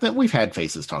odd, but we've had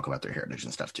faces talk about their heritage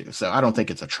and stuff too. So I don't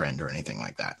think it's a trend or anything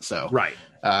like that. So right.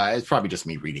 It's probably just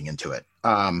me reading into it.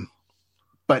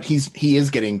 But he is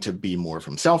getting to be more of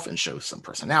himself and show some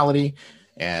personality.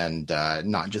 and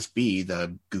not just be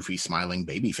the goofy smiling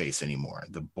baby face anymore,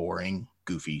 the boring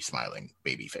goofy smiling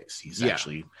baby face. He's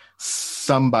actually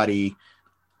somebody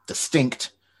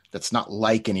distinct that's not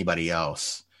like anybody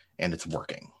else, and it's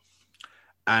working.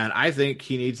 And I think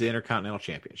he needs the Intercontinental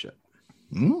Championship.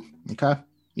 Okay.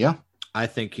 Yeah. I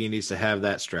think he needs to have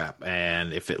that strap.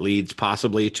 And if it leads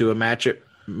possibly to a match at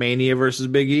Mania versus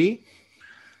Big E,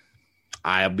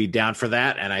 I'll be down for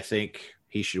that. And I think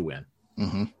he should win.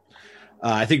 Mm-hmm.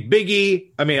 I think Big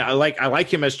E, I mean, I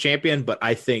like him as champion, but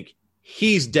I think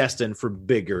he's destined for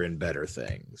bigger and better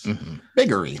things. Mm-hmm.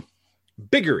 Biggery.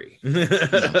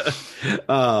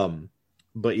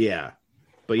 But yeah,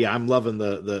 I'm loving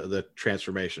the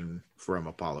transformation from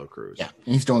Apollo Crews. Yeah,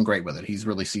 and he's doing great with it. He's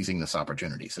really seizing this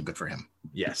opportunity, so good for him.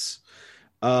 Yes.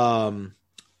 It's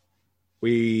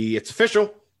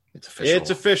official. It's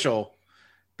official.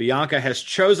 Bianca has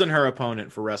chosen her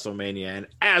opponent for WrestleMania, and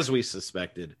as we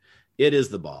suspected, it is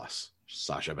the boss,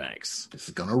 Sasha Banks. This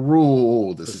is gonna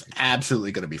rule. This is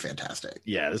absolutely gonna be fantastic.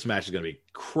 Yeah, this match is gonna be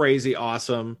crazy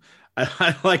awesome.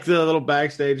 I like the little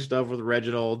backstage stuff with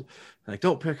Reginald. Like,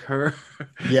 don't pick her.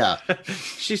 Yeah.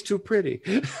 She's too pretty.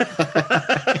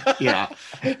 Yeah.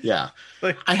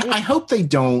 Like, I hope they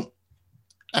don't.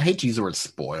 I hate to use the word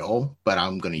spoil, but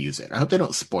I'm going to use it. I hope they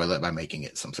don't spoil it by making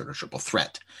it some sort of triple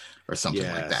threat or something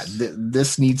like that.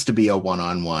 This needs to be a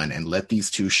one-on-one and let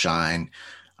these two shine.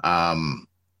 The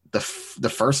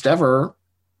first ever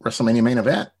WrestleMania main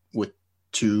event with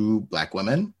two black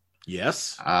women.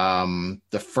 Yes.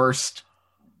 The first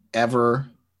ever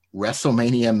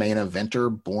WrestleMania main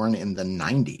eventer born in the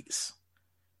 90s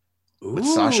with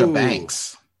Sasha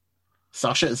Banks.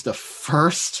 Sasha is the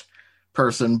first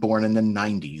person born in the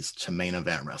 90s to main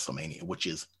event WrestleMania, which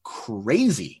is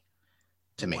crazy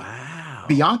to me. Wow.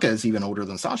 Bianca is even older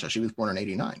than Sasha. She was born in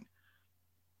 89.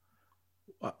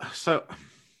 So,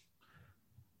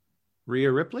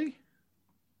 Rhea Ripley?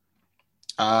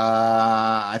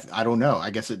 I don't know.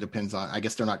 I guess it depends on. I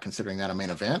guess they're not considering that a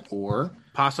main event, or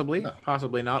possibly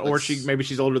not, or maybe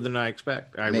she's older than I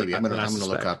expect. I'm gonna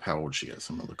look up how old she is.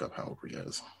 I'm gonna look up how old Rhea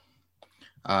is.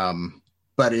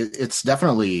 But it's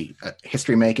definitely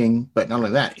history making. But not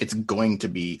only that, it's going to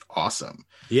be awesome.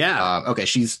 Yeah. Okay.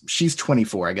 She's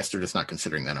 24. I guess they're just not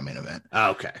considering that a main event.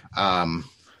 Okay.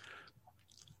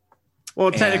 Well,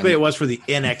 technically, it was for the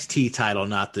NXT title,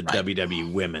 not the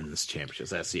WWE Women's Championships.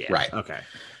 That's right. Okay,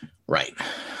 right.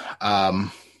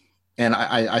 And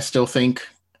I still think,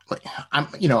 like,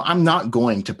 I'm not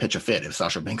going to pitch a fit if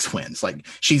Sasha Banks wins. Like,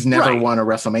 she's never won a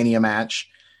WrestleMania match.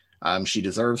 She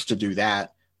deserves to do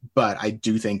that, but I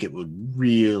do think it would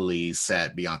really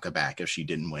set Bianca back if she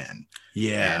didn't win.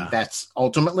 Yeah, and that's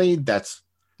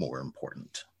more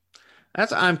important.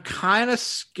 I'm kind of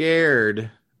scared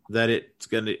that it's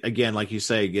going to, again, like you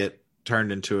say, get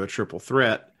turned into a triple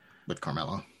threat with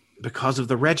Carmella because of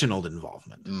the Reginald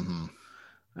involvement. Mm-hmm.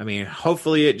 I mean,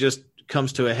 hopefully it just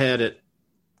comes to a head at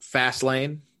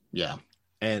Fastlane. Yeah.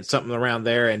 And something around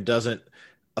there and doesn't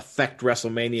affect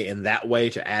WrestleMania in that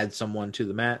way to add someone to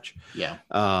the match. Yeah.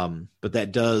 But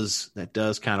that does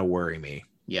kind of worry me.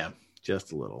 Yeah.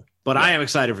 Just a little. But I am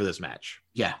excited for this match.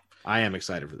 Yeah. I am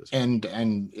excited for this. And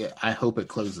I hope it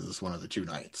closes one of the two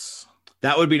nights.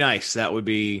 That would be nice. That would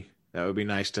be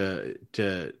nice to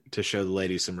show the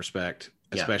ladies some respect,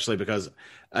 especially because,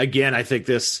 again, I think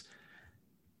this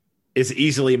is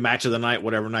easily match of the night,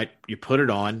 whatever night you put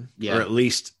it on, or at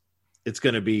least it's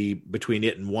going to be between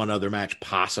it and one other match,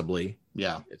 possibly.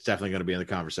 Yeah, it's definitely going to be in the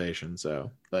conversation. So,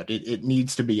 but it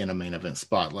needs to be in a main event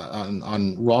spot.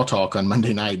 On Raw Talk on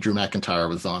Monday night, Drew McIntyre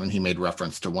was on, and he made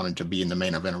reference to wanting to be in the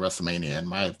main event of WrestleMania, and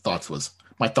my thoughts were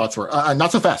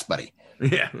not so fast, buddy.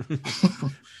 Yeah.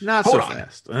 Not so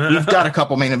fast. We've got a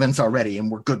couple main events already, and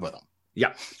we're good with them.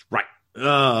 Yeah, right.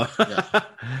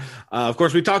 Of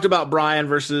course, we talked about Bryan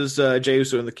versus Jey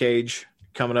Uso in the cage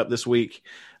coming up this week.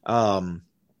 But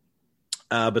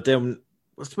then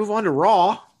let's move on to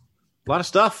Raw. A lot of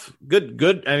stuff.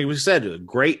 Good. I mean, we said a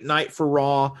great night for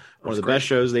Raw. One of the best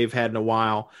shows they've had in a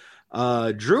while.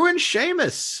 Drew and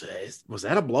Sheamus, was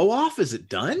that a blow off? Is it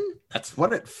done? That's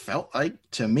what it felt like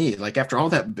to me. Like, after all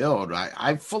that build,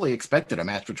 I fully expected a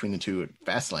match between the two at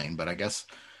Fastlane, but I guess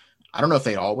I don't know if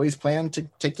they always plan to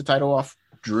take the title off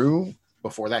Drew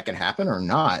before that can happen or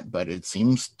not, but it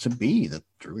seems to be that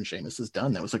Drew and Sheamus is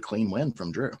done. That was a clean win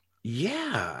from Drew.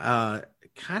 Yeah.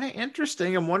 Kind of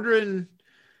interesting. I'm wondering,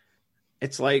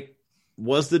 it's like,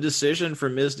 was the decision for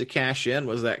Miz to cash in,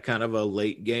 was that kind of a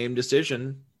late game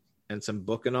decision and some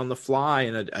booking on the fly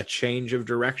and a change of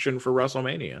direction for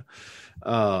WrestleMania?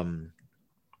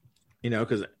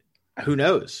 Because who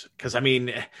knows? Because, I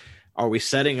mean, are we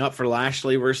setting up for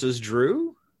Lashley versus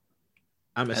Drew?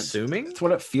 I'm assuming that's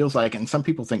what it feels like. And some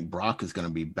people think Brock is going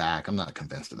to be back. I'm not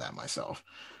convinced of that myself.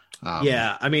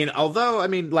 Yeah, I mean, although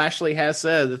Lashley has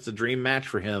said it's a dream match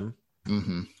for him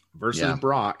versus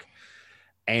Brock.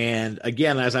 And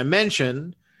again, as I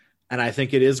mentioned, and I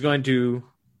think it is going to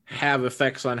have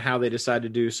effects on how they decide to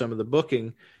do some of the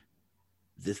booking.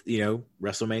 This,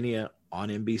 WrestleMania on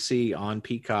NBC, on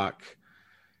Peacock,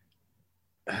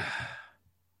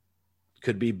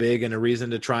 could be big and a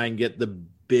reason to try and get the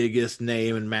biggest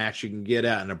name and match you can get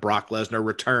at. And a Brock Lesnar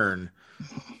return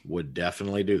would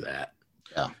definitely do that.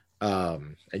 Yeah.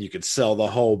 And you could sell the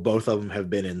whole, both of them have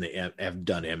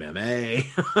done MMA.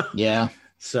 Yeah.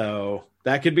 So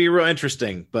that could be real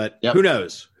interesting, but who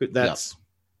knows? That's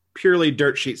purely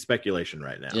dirt sheet speculation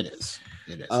right now. It is.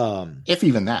 If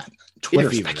even that.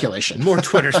 Twitter speculation. More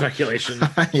Twitter speculation.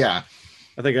 Yeah.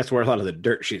 I think that's where a lot of the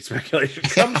dirt sheet speculation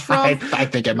comes from. I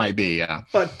think it might be, yeah.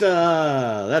 But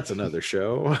that's another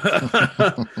show.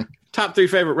 Top 3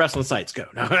 favorite wrestling sites. Go.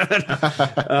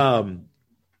 No.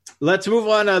 Let's move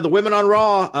on. The women on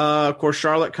Raw. Of course,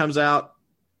 Charlotte comes out,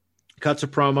 cuts a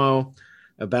promo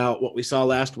about what we saw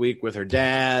last week with her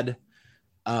dad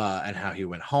and how he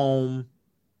went home.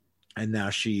 And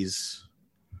now she's,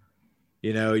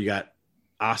 you got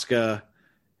Asuka.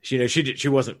 She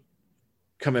wasn't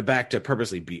coming back to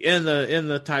purposely be in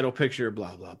the title picture,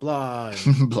 blah, blah, blah.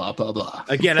 And blah, blah, blah.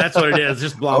 Again, that's what it is.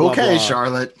 Just blah, blah, blah. Okay,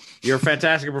 Charlotte. You're a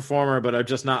fantastic performer, but I'm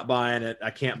just not buying it.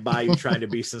 I can't buy you trying to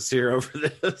be sincere over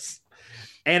this.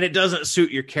 And it doesn't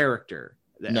suit your character.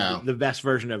 No. The best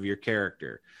version of your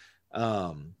character.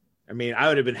 I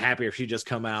would have been happier if she just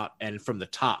come out and from the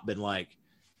top been like,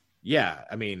 yeah,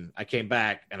 I came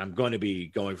back and I'm going to be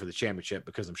going for the championship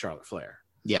because I'm Charlotte Flair.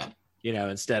 Yeah.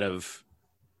 Instead of,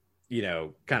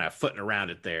 kind of footing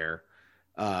around it there.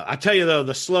 I tell you, though,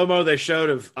 the slow-mo they showed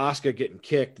of Asuka getting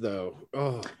kicked, though.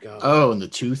 Oh, God. Oh, and the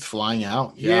tooth flying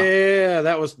out. Yeah,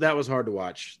 that was hard to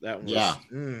watch. That was, yeah.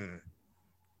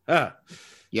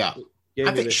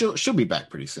 I think she'll be back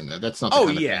pretty soon. That's not the kind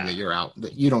of thing that you're out.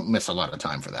 You don't miss a lot of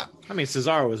time for that.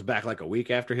 Cesaro was back like a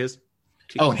week after his.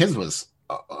 Oh, and his was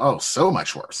so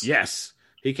much worse. Yes,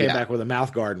 he came back with a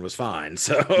mouth guard and was fine.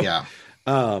 So yeah.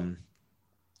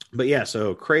 But yeah,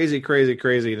 so crazy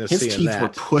to his see teeth that. were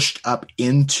pushed up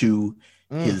into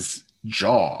his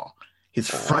jaw. His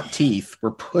front teeth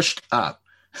were pushed up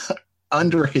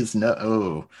under his nose.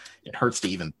 Oh, it hurts to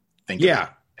even think.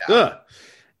 Yeah.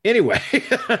 Anyway,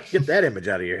 get that image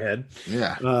out of your head.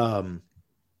 Yeah.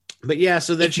 But yeah,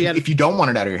 so then if you don't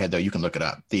want it out of your head, though, you can look it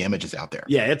up. The image is out there.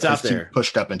 Yeah, it's out there.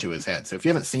 Pushed up into his head. So if you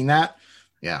haven't seen that,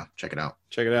 check it out.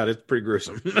 Check it out. It's pretty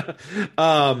gruesome.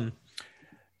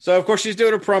 So, of course, she's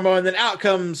doing a promo, and then out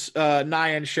comes Nia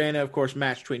and Shayna. Of course,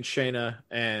 match between Shayna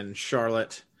and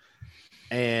Charlotte.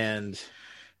 And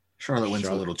Charlotte wins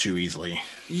a little too easily.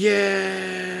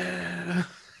 Yeah.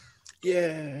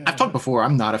 Yeah. I've talked before,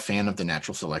 I'm not a fan of the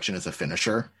natural selection as a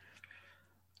finisher.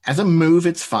 As a move,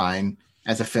 it's fine.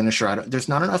 As a finisher, there's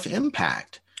not enough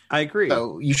impact. I agree.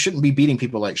 So you shouldn't be beating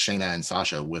people like Shayna and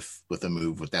Sasha with a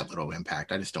move with that little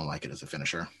impact. I just don't like it as a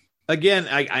finisher. Again,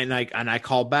 I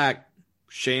call back.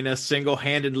 Shayna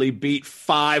single-handedly beat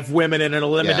 5 women in an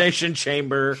elimination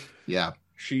chamber. Yeah.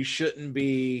 She shouldn't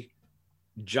be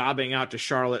jobbing out to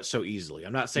Charlotte so easily.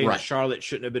 I'm not saying that Charlotte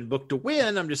shouldn't have been booked to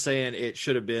win. I'm just saying it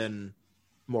should have been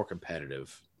more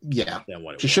competitive. Yeah. Than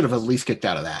what it she was. Should have at least kicked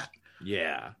out of that.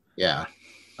 Yeah. Yeah.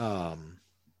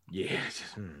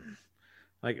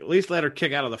 Like at least let her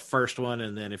kick out of the first one,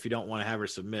 and then if you don't want to have her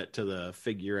submit to the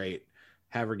figure 8,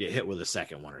 have her get hit with a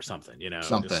second one or something,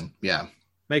 Something. Yeah.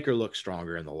 Make her look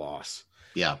stronger in the loss.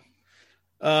 Yeah.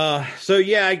 So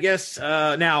yeah, I guess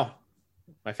now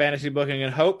my fantasy booking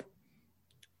and hope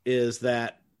is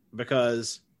that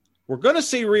because we're going to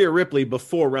see Rhea Ripley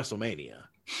before WrestleMania.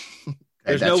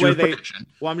 There's no way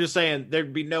I'm just saying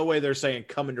there'd be no way they're saying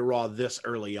coming to Raw this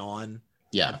early on.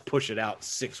 Yeah. Push it out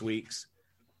 6 weeks.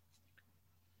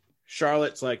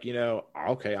 Charlotte's like,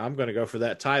 okay, I'm going to go for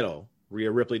that title. Rhea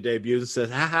Ripley debuts and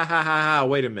says, ha,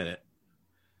 wait a minute.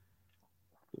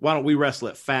 Why don't we wrestle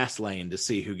at Fastlane to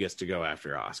see who gets to go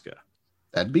after Asuka?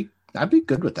 I'd be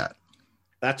good with that.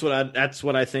 That's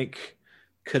what I think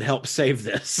could help save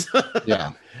this.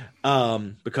 Yeah.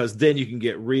 Because then you can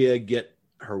get Rhea get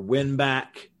her win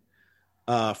back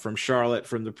from Charlotte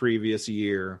from the previous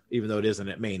year, even though it isn't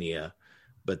at Mania,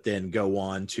 but then go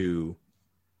on to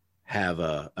have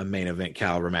a main event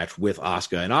caliber match with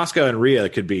Asuka. And Asuka and Rhea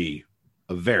could be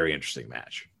a very interesting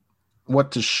match. What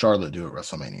does Charlotte do at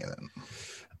WrestleMania then?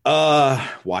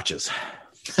 Watches.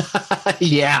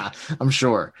 Yeah, I'm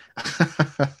sure.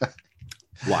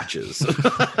 Watches.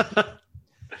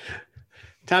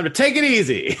 Time to take it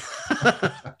easy.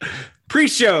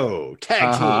 pre-show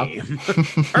tag team.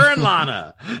 Her and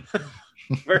Lana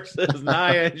versus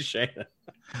Nia and Shayna.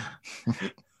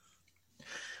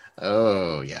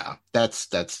 Oh yeah, that's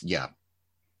yeah.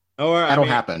 Or that'll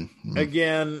happen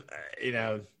again. They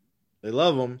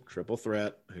love them. Triple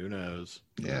threat. Who knows?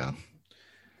 Yeah.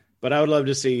 But I would love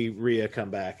to see Rhea come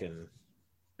back and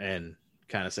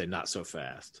kind of say not so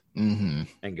fast and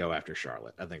go after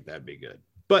Charlotte. I think that'd be good.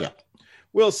 But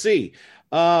we'll see.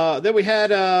 Then we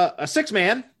had a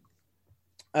 6-man,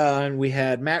 and we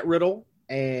had Matt Riddle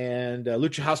and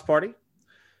Lucha House Party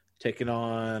taking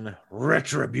on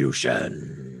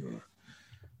Retribution,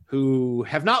 who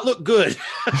have not looked good.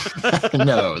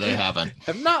 No, they haven't.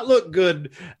 Have not looked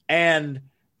good. And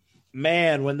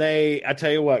man, when I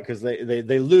tell you what, because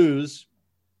they lose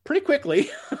pretty quickly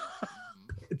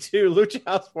to Lucha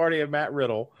House Party and Matt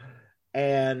Riddle.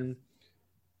 And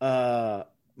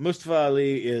Mustafa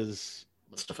Ali is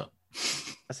Mustafa.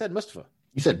 I said Mustafa.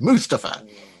 You said Mustafa.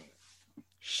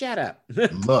 Shut up.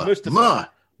 Mustafa.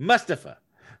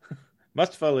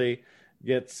 Mustafa Ali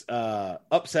gets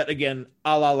upset again,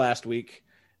 a la last week,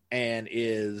 and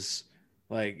is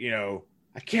like,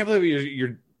 I can't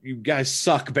believe you guys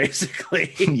suck,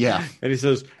 basically. Yeah. And he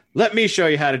says, let me show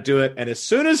you how to do it. And as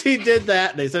soon as he did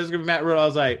that, they said it's going to be Matt Riddle. I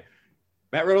was like,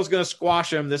 Matt Riddle's going to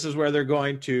squash him. This is where they're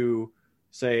going to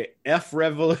say F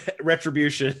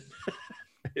Retribution.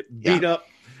 Beat up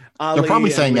Ali. They're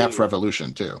probably saying F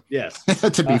Revolution too. Yes.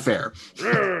 To be fair.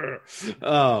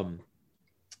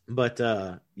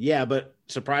 But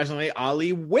surprisingly,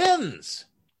 Ali wins.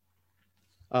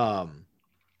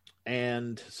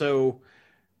 And so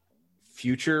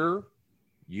future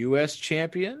U.S.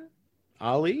 champion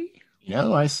Ali.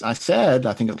 I said,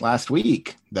 I think last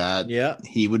week that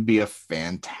he would be a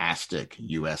fantastic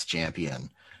U.S. champion.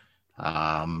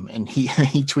 And he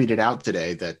tweeted out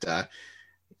today that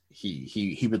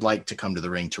he would like to come to the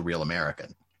ring to Real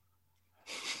American.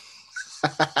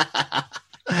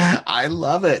 I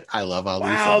love it. I love Ali.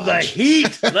 Wow, so the much.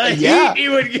 heat. The heat he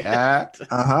would get.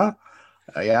 Yeah.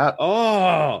 Yeah.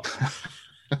 Oh,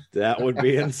 that would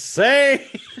be insane.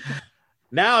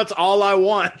 Now it's all I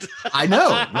want. I know,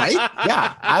 right?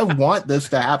 Yeah. I want this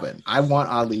to happen. I want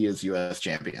Ali as U.S.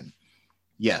 champion.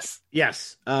 Yes.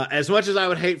 Yes. As much as I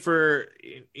would hate for,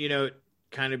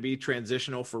 kind of be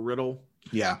transitional for Riddle.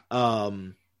 Yeah.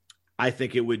 I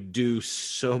think it would do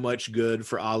so much good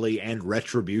for Ali and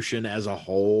Retribution as a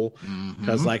whole.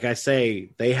 Because like I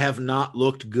say, they have not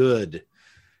looked good.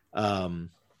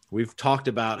 We've talked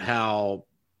about how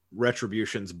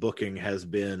Retribution's booking has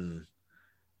been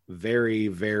very,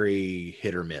 very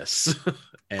hit or miss.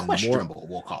 And questionable,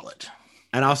 we'll call it.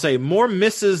 And I'll say more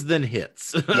misses than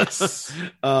hits. Yes.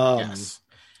 Yes.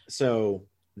 So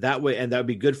that way, and that would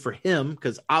be good for him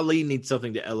because Ali needs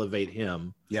something to elevate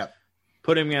him. Yep.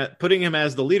 Putting him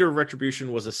as the leader of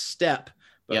Retribution was a step,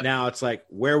 but now it's like,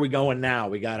 where are we going now?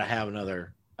 We got to have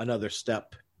another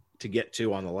step to get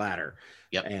to on the ladder.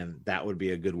 Yep. And that would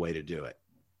be a good way to do it.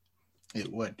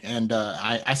 It would. And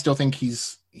I still think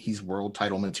he's world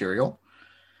title material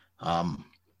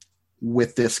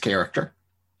with this character.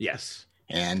 Yes.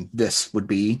 And this would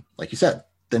be, like you said,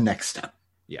 the next step.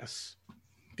 Yes.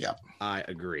 Yeah. I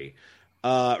agree.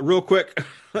 Real quick,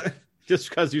 just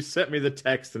because you sent me the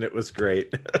text and it was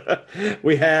great.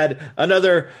 We had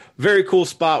another very cool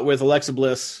spot with Alexa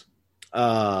Bliss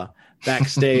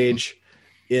backstage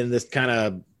in this kind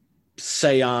of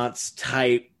seance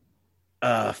type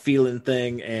feeling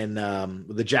thing, and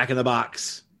with the Jack in the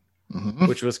Box,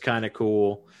 which was kind of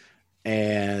cool.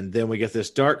 And then we get this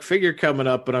dark figure coming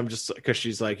up, but I'm just because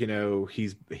she's like,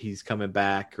 he's coming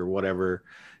back or whatever.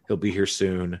 He'll be here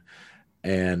soon.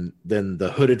 And then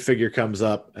the hooded figure comes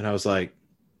up, and I was like,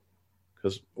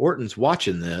 because Orton's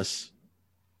watching this,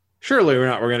 surely we're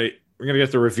gonna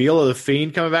get the reveal of the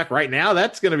Fiend coming back right now.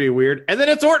 That's gonna be weird. And then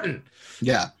it's Orton.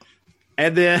 Yeah.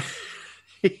 And then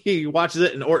he watches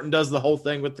it, and Orton does the whole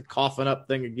thing with the coughing up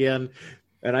thing again.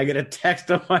 And I get a text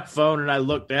on my phone, and I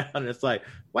look down, and it's like,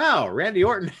 wow, Randy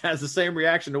Orton has the same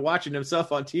reaction to watching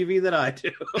himself on TV that I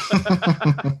do.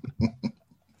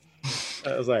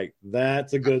 I was like,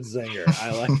 that's a good zinger.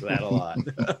 I like that a lot.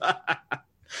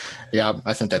 Yeah,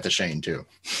 I sent that to Shane, too.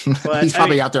 But, he's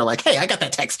probably out there like, hey, I got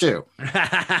that text, too.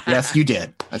 Yes, you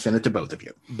did. I sent it to both of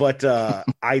you. But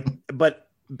but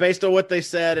based on what they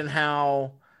said and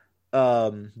how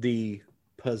the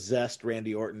possessed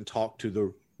Randy Orton talked to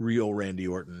the real Randy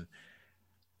Orton,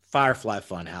 Firefly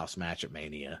Funhouse match at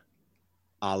Mania.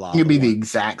 It'd be the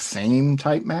exact same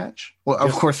type match. Well,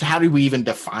 of course, how do we even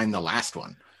define the last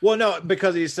one? Well, no,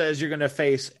 because he says you're going to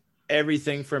face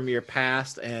everything from your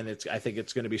past, and I think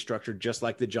it's going to be structured just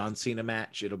like the John Cena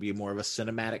match. It'll be more of a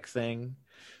cinematic thing,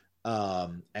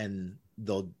 and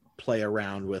they'll play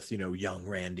around with young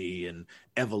Randy and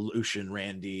Evolution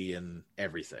Randy and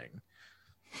everything.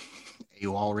 Are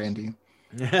you all Randy?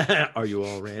 Are you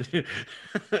all Randy?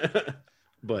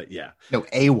 But yeah, no,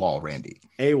 AWOL Randy.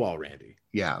 AWOL Randy.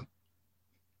 Yeah,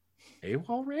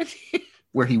 AWOL Randy,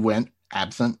 where he went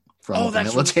absent from the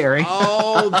that's military.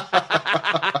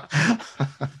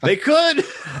 They could.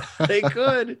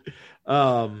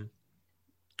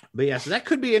 But yeah, so that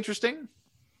could be interesting.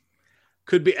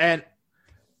 Could be, and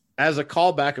as a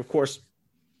callback, of course,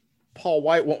 Paul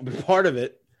White won't be part of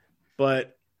it,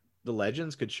 but the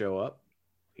legends could show up.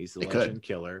 He's the legend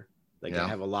killer. They can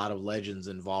have a lot of legends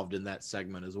involved in that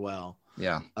segment as well.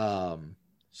 Yeah.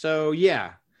 So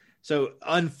yeah. So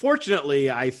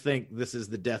unfortunately, I think this is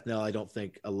the death knell. I don't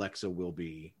think Alexa will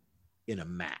be in a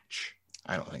match.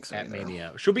 I don't think so at either.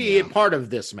 Mania. She'll be a part of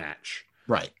this match,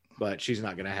 right? But she's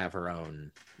not going to have her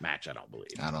own match. I don't believe.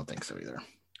 I don't think so either.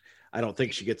 I don't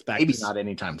think she gets back. Maybe not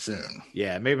anytime soon.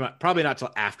 Yeah, probably not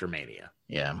till after Mania.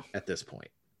 Yeah, at this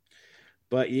point.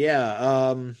 But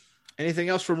yeah, anything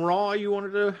else from Raw you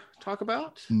wanted to talk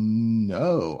about?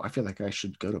 No, I feel like I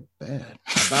should go to bed.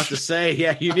 I'm about to say,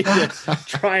 yeah, you need to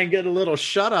try and get a little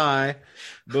shut eye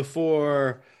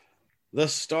before the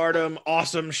Stardom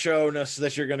awesome showness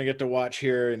that you're going to get to watch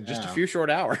here in just a few short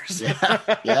hours.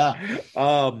 Yeah.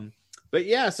 But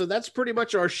yeah, so that's pretty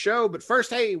much our show. But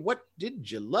first, hey, what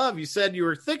did you love? You said you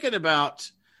were thinking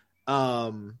about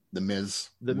The Miz.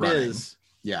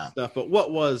 Yeah. Stuff, but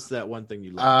what was that one thing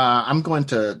you loved? I'm going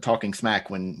to Talking Smack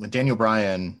when Daniel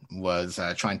Bryan was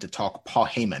trying to talk Paul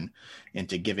Heyman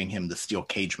into giving him the steel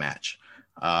cage match.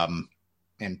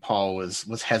 And Paul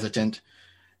was hesitant.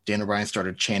 Daniel Bryan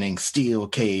started chanting steel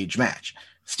cage match.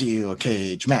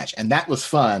 And that was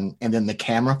fun. And then the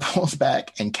camera pulls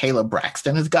back and Kayla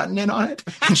Braxton has gotten in on it.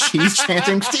 And she's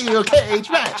chanting steel cage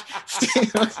match.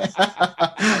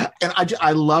 And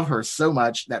I love her so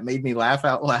much. That made me laugh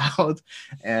out loud.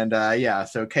 And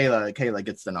so Kayla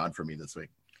gets the nod for me this week.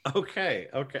 Okay.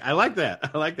 I like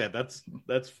that.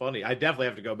 That's funny. I definitely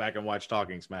have to go back and watch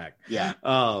Talking Smack. Yeah.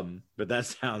 But that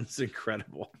sounds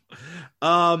incredible.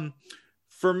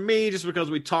 For me, just because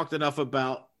we talked enough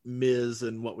about Miz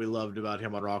and what we loved about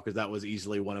him on Raw, because that was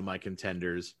easily one of my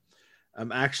contenders,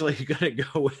 I'm actually going to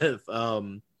go with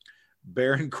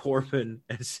Baron Corbin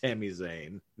and Sami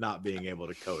Zayn not being able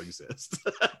to coexist.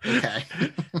 Okay.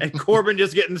 And Corbin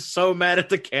just getting so mad at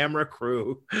the camera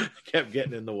crew, kept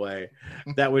getting in the way.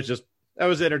 That was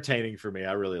entertaining for me.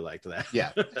 I really liked that.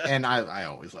 Yeah. And I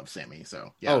always love Sami.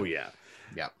 So yeah. Oh yeah.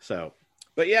 Yeah. So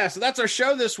that's our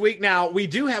show this week. Now we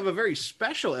do have a very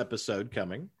special episode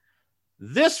coming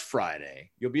this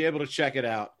Friday. You'll be able to check it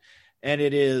out. And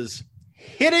it is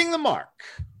Hitting the Mark.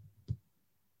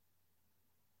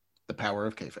 The power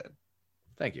of kayfabe.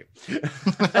 Thank you.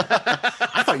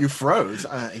 I thought you froze.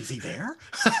 Is he there?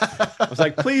 I was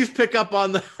like, please pick up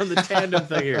on the tandem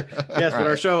thing here. Yes, but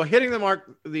our show Hitting the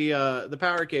Mark, the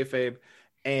power of kayfabe,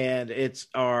 and it's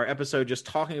our episode just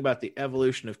talking about the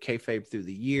evolution of kayfabe through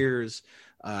the years.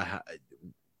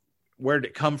 Where did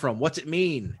it come from? What's it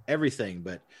mean? Everything.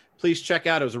 But please check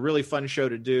out. It was a really fun show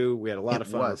to do. We had a lot of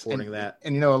fun recording that.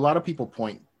 And a lot of people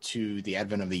point to the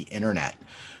advent of the internet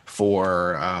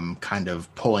for kind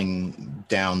of pulling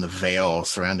down the veil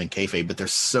surrounding kayfabe, but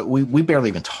we barely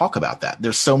even talk about that.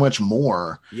 There's so much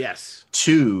more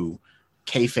to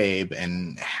kayfabe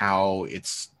and how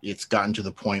it's gotten to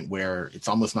the point where it's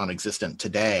almost non-existent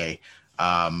today.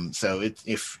 So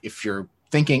if you're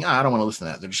thinking, I don't want to listen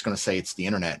to that, they're just going to say it's the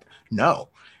internet. No,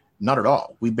 not at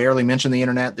all. We barely mention the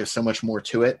internet. There's so much more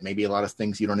to it. Maybe a lot of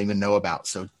things you don't even know about.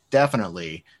 So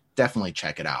definitely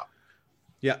check it out.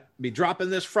 Yeah, be dropping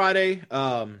this Friday,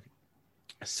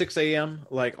 6 a.m.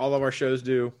 like all of our shows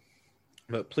do.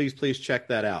 But please check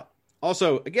that out.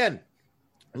 Also, again,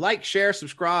 like, share,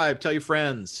 subscribe, tell your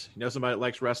friends. You know somebody that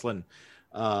likes wrestling.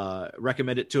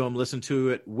 Recommend it to them. Listen to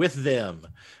it with them.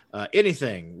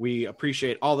 Anything. We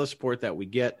appreciate all the support that we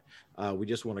get. We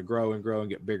just want to grow and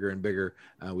get bigger and bigger.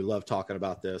 We love talking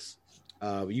about this.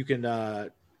 You can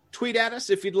tweet at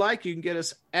us if you'd like. You can get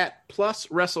us at Plus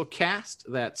WrestleCast.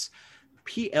 That's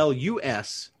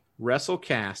PLUS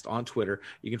WrestleCast on Twitter.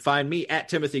 You can find me at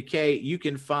Timothy K. You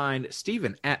can find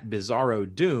Steven at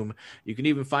Bizarro Doom. You can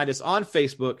even find us on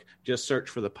Facebook. Just search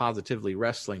for the Positively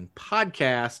Wrestling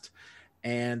Podcast.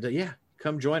 And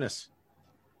come join us.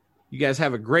 You guys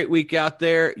have a great week out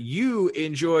there. You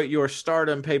enjoy your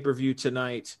Stardom pay-per-view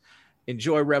tonight.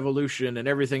 Enjoy Revolution and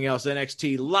everything else.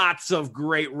 NXT, lots of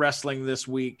great wrestling this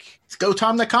week. Let's go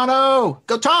Tom Nakano.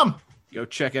 Go Tom. Go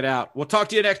check it out. We'll talk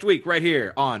to you next week right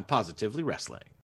here on Positively Wrestling.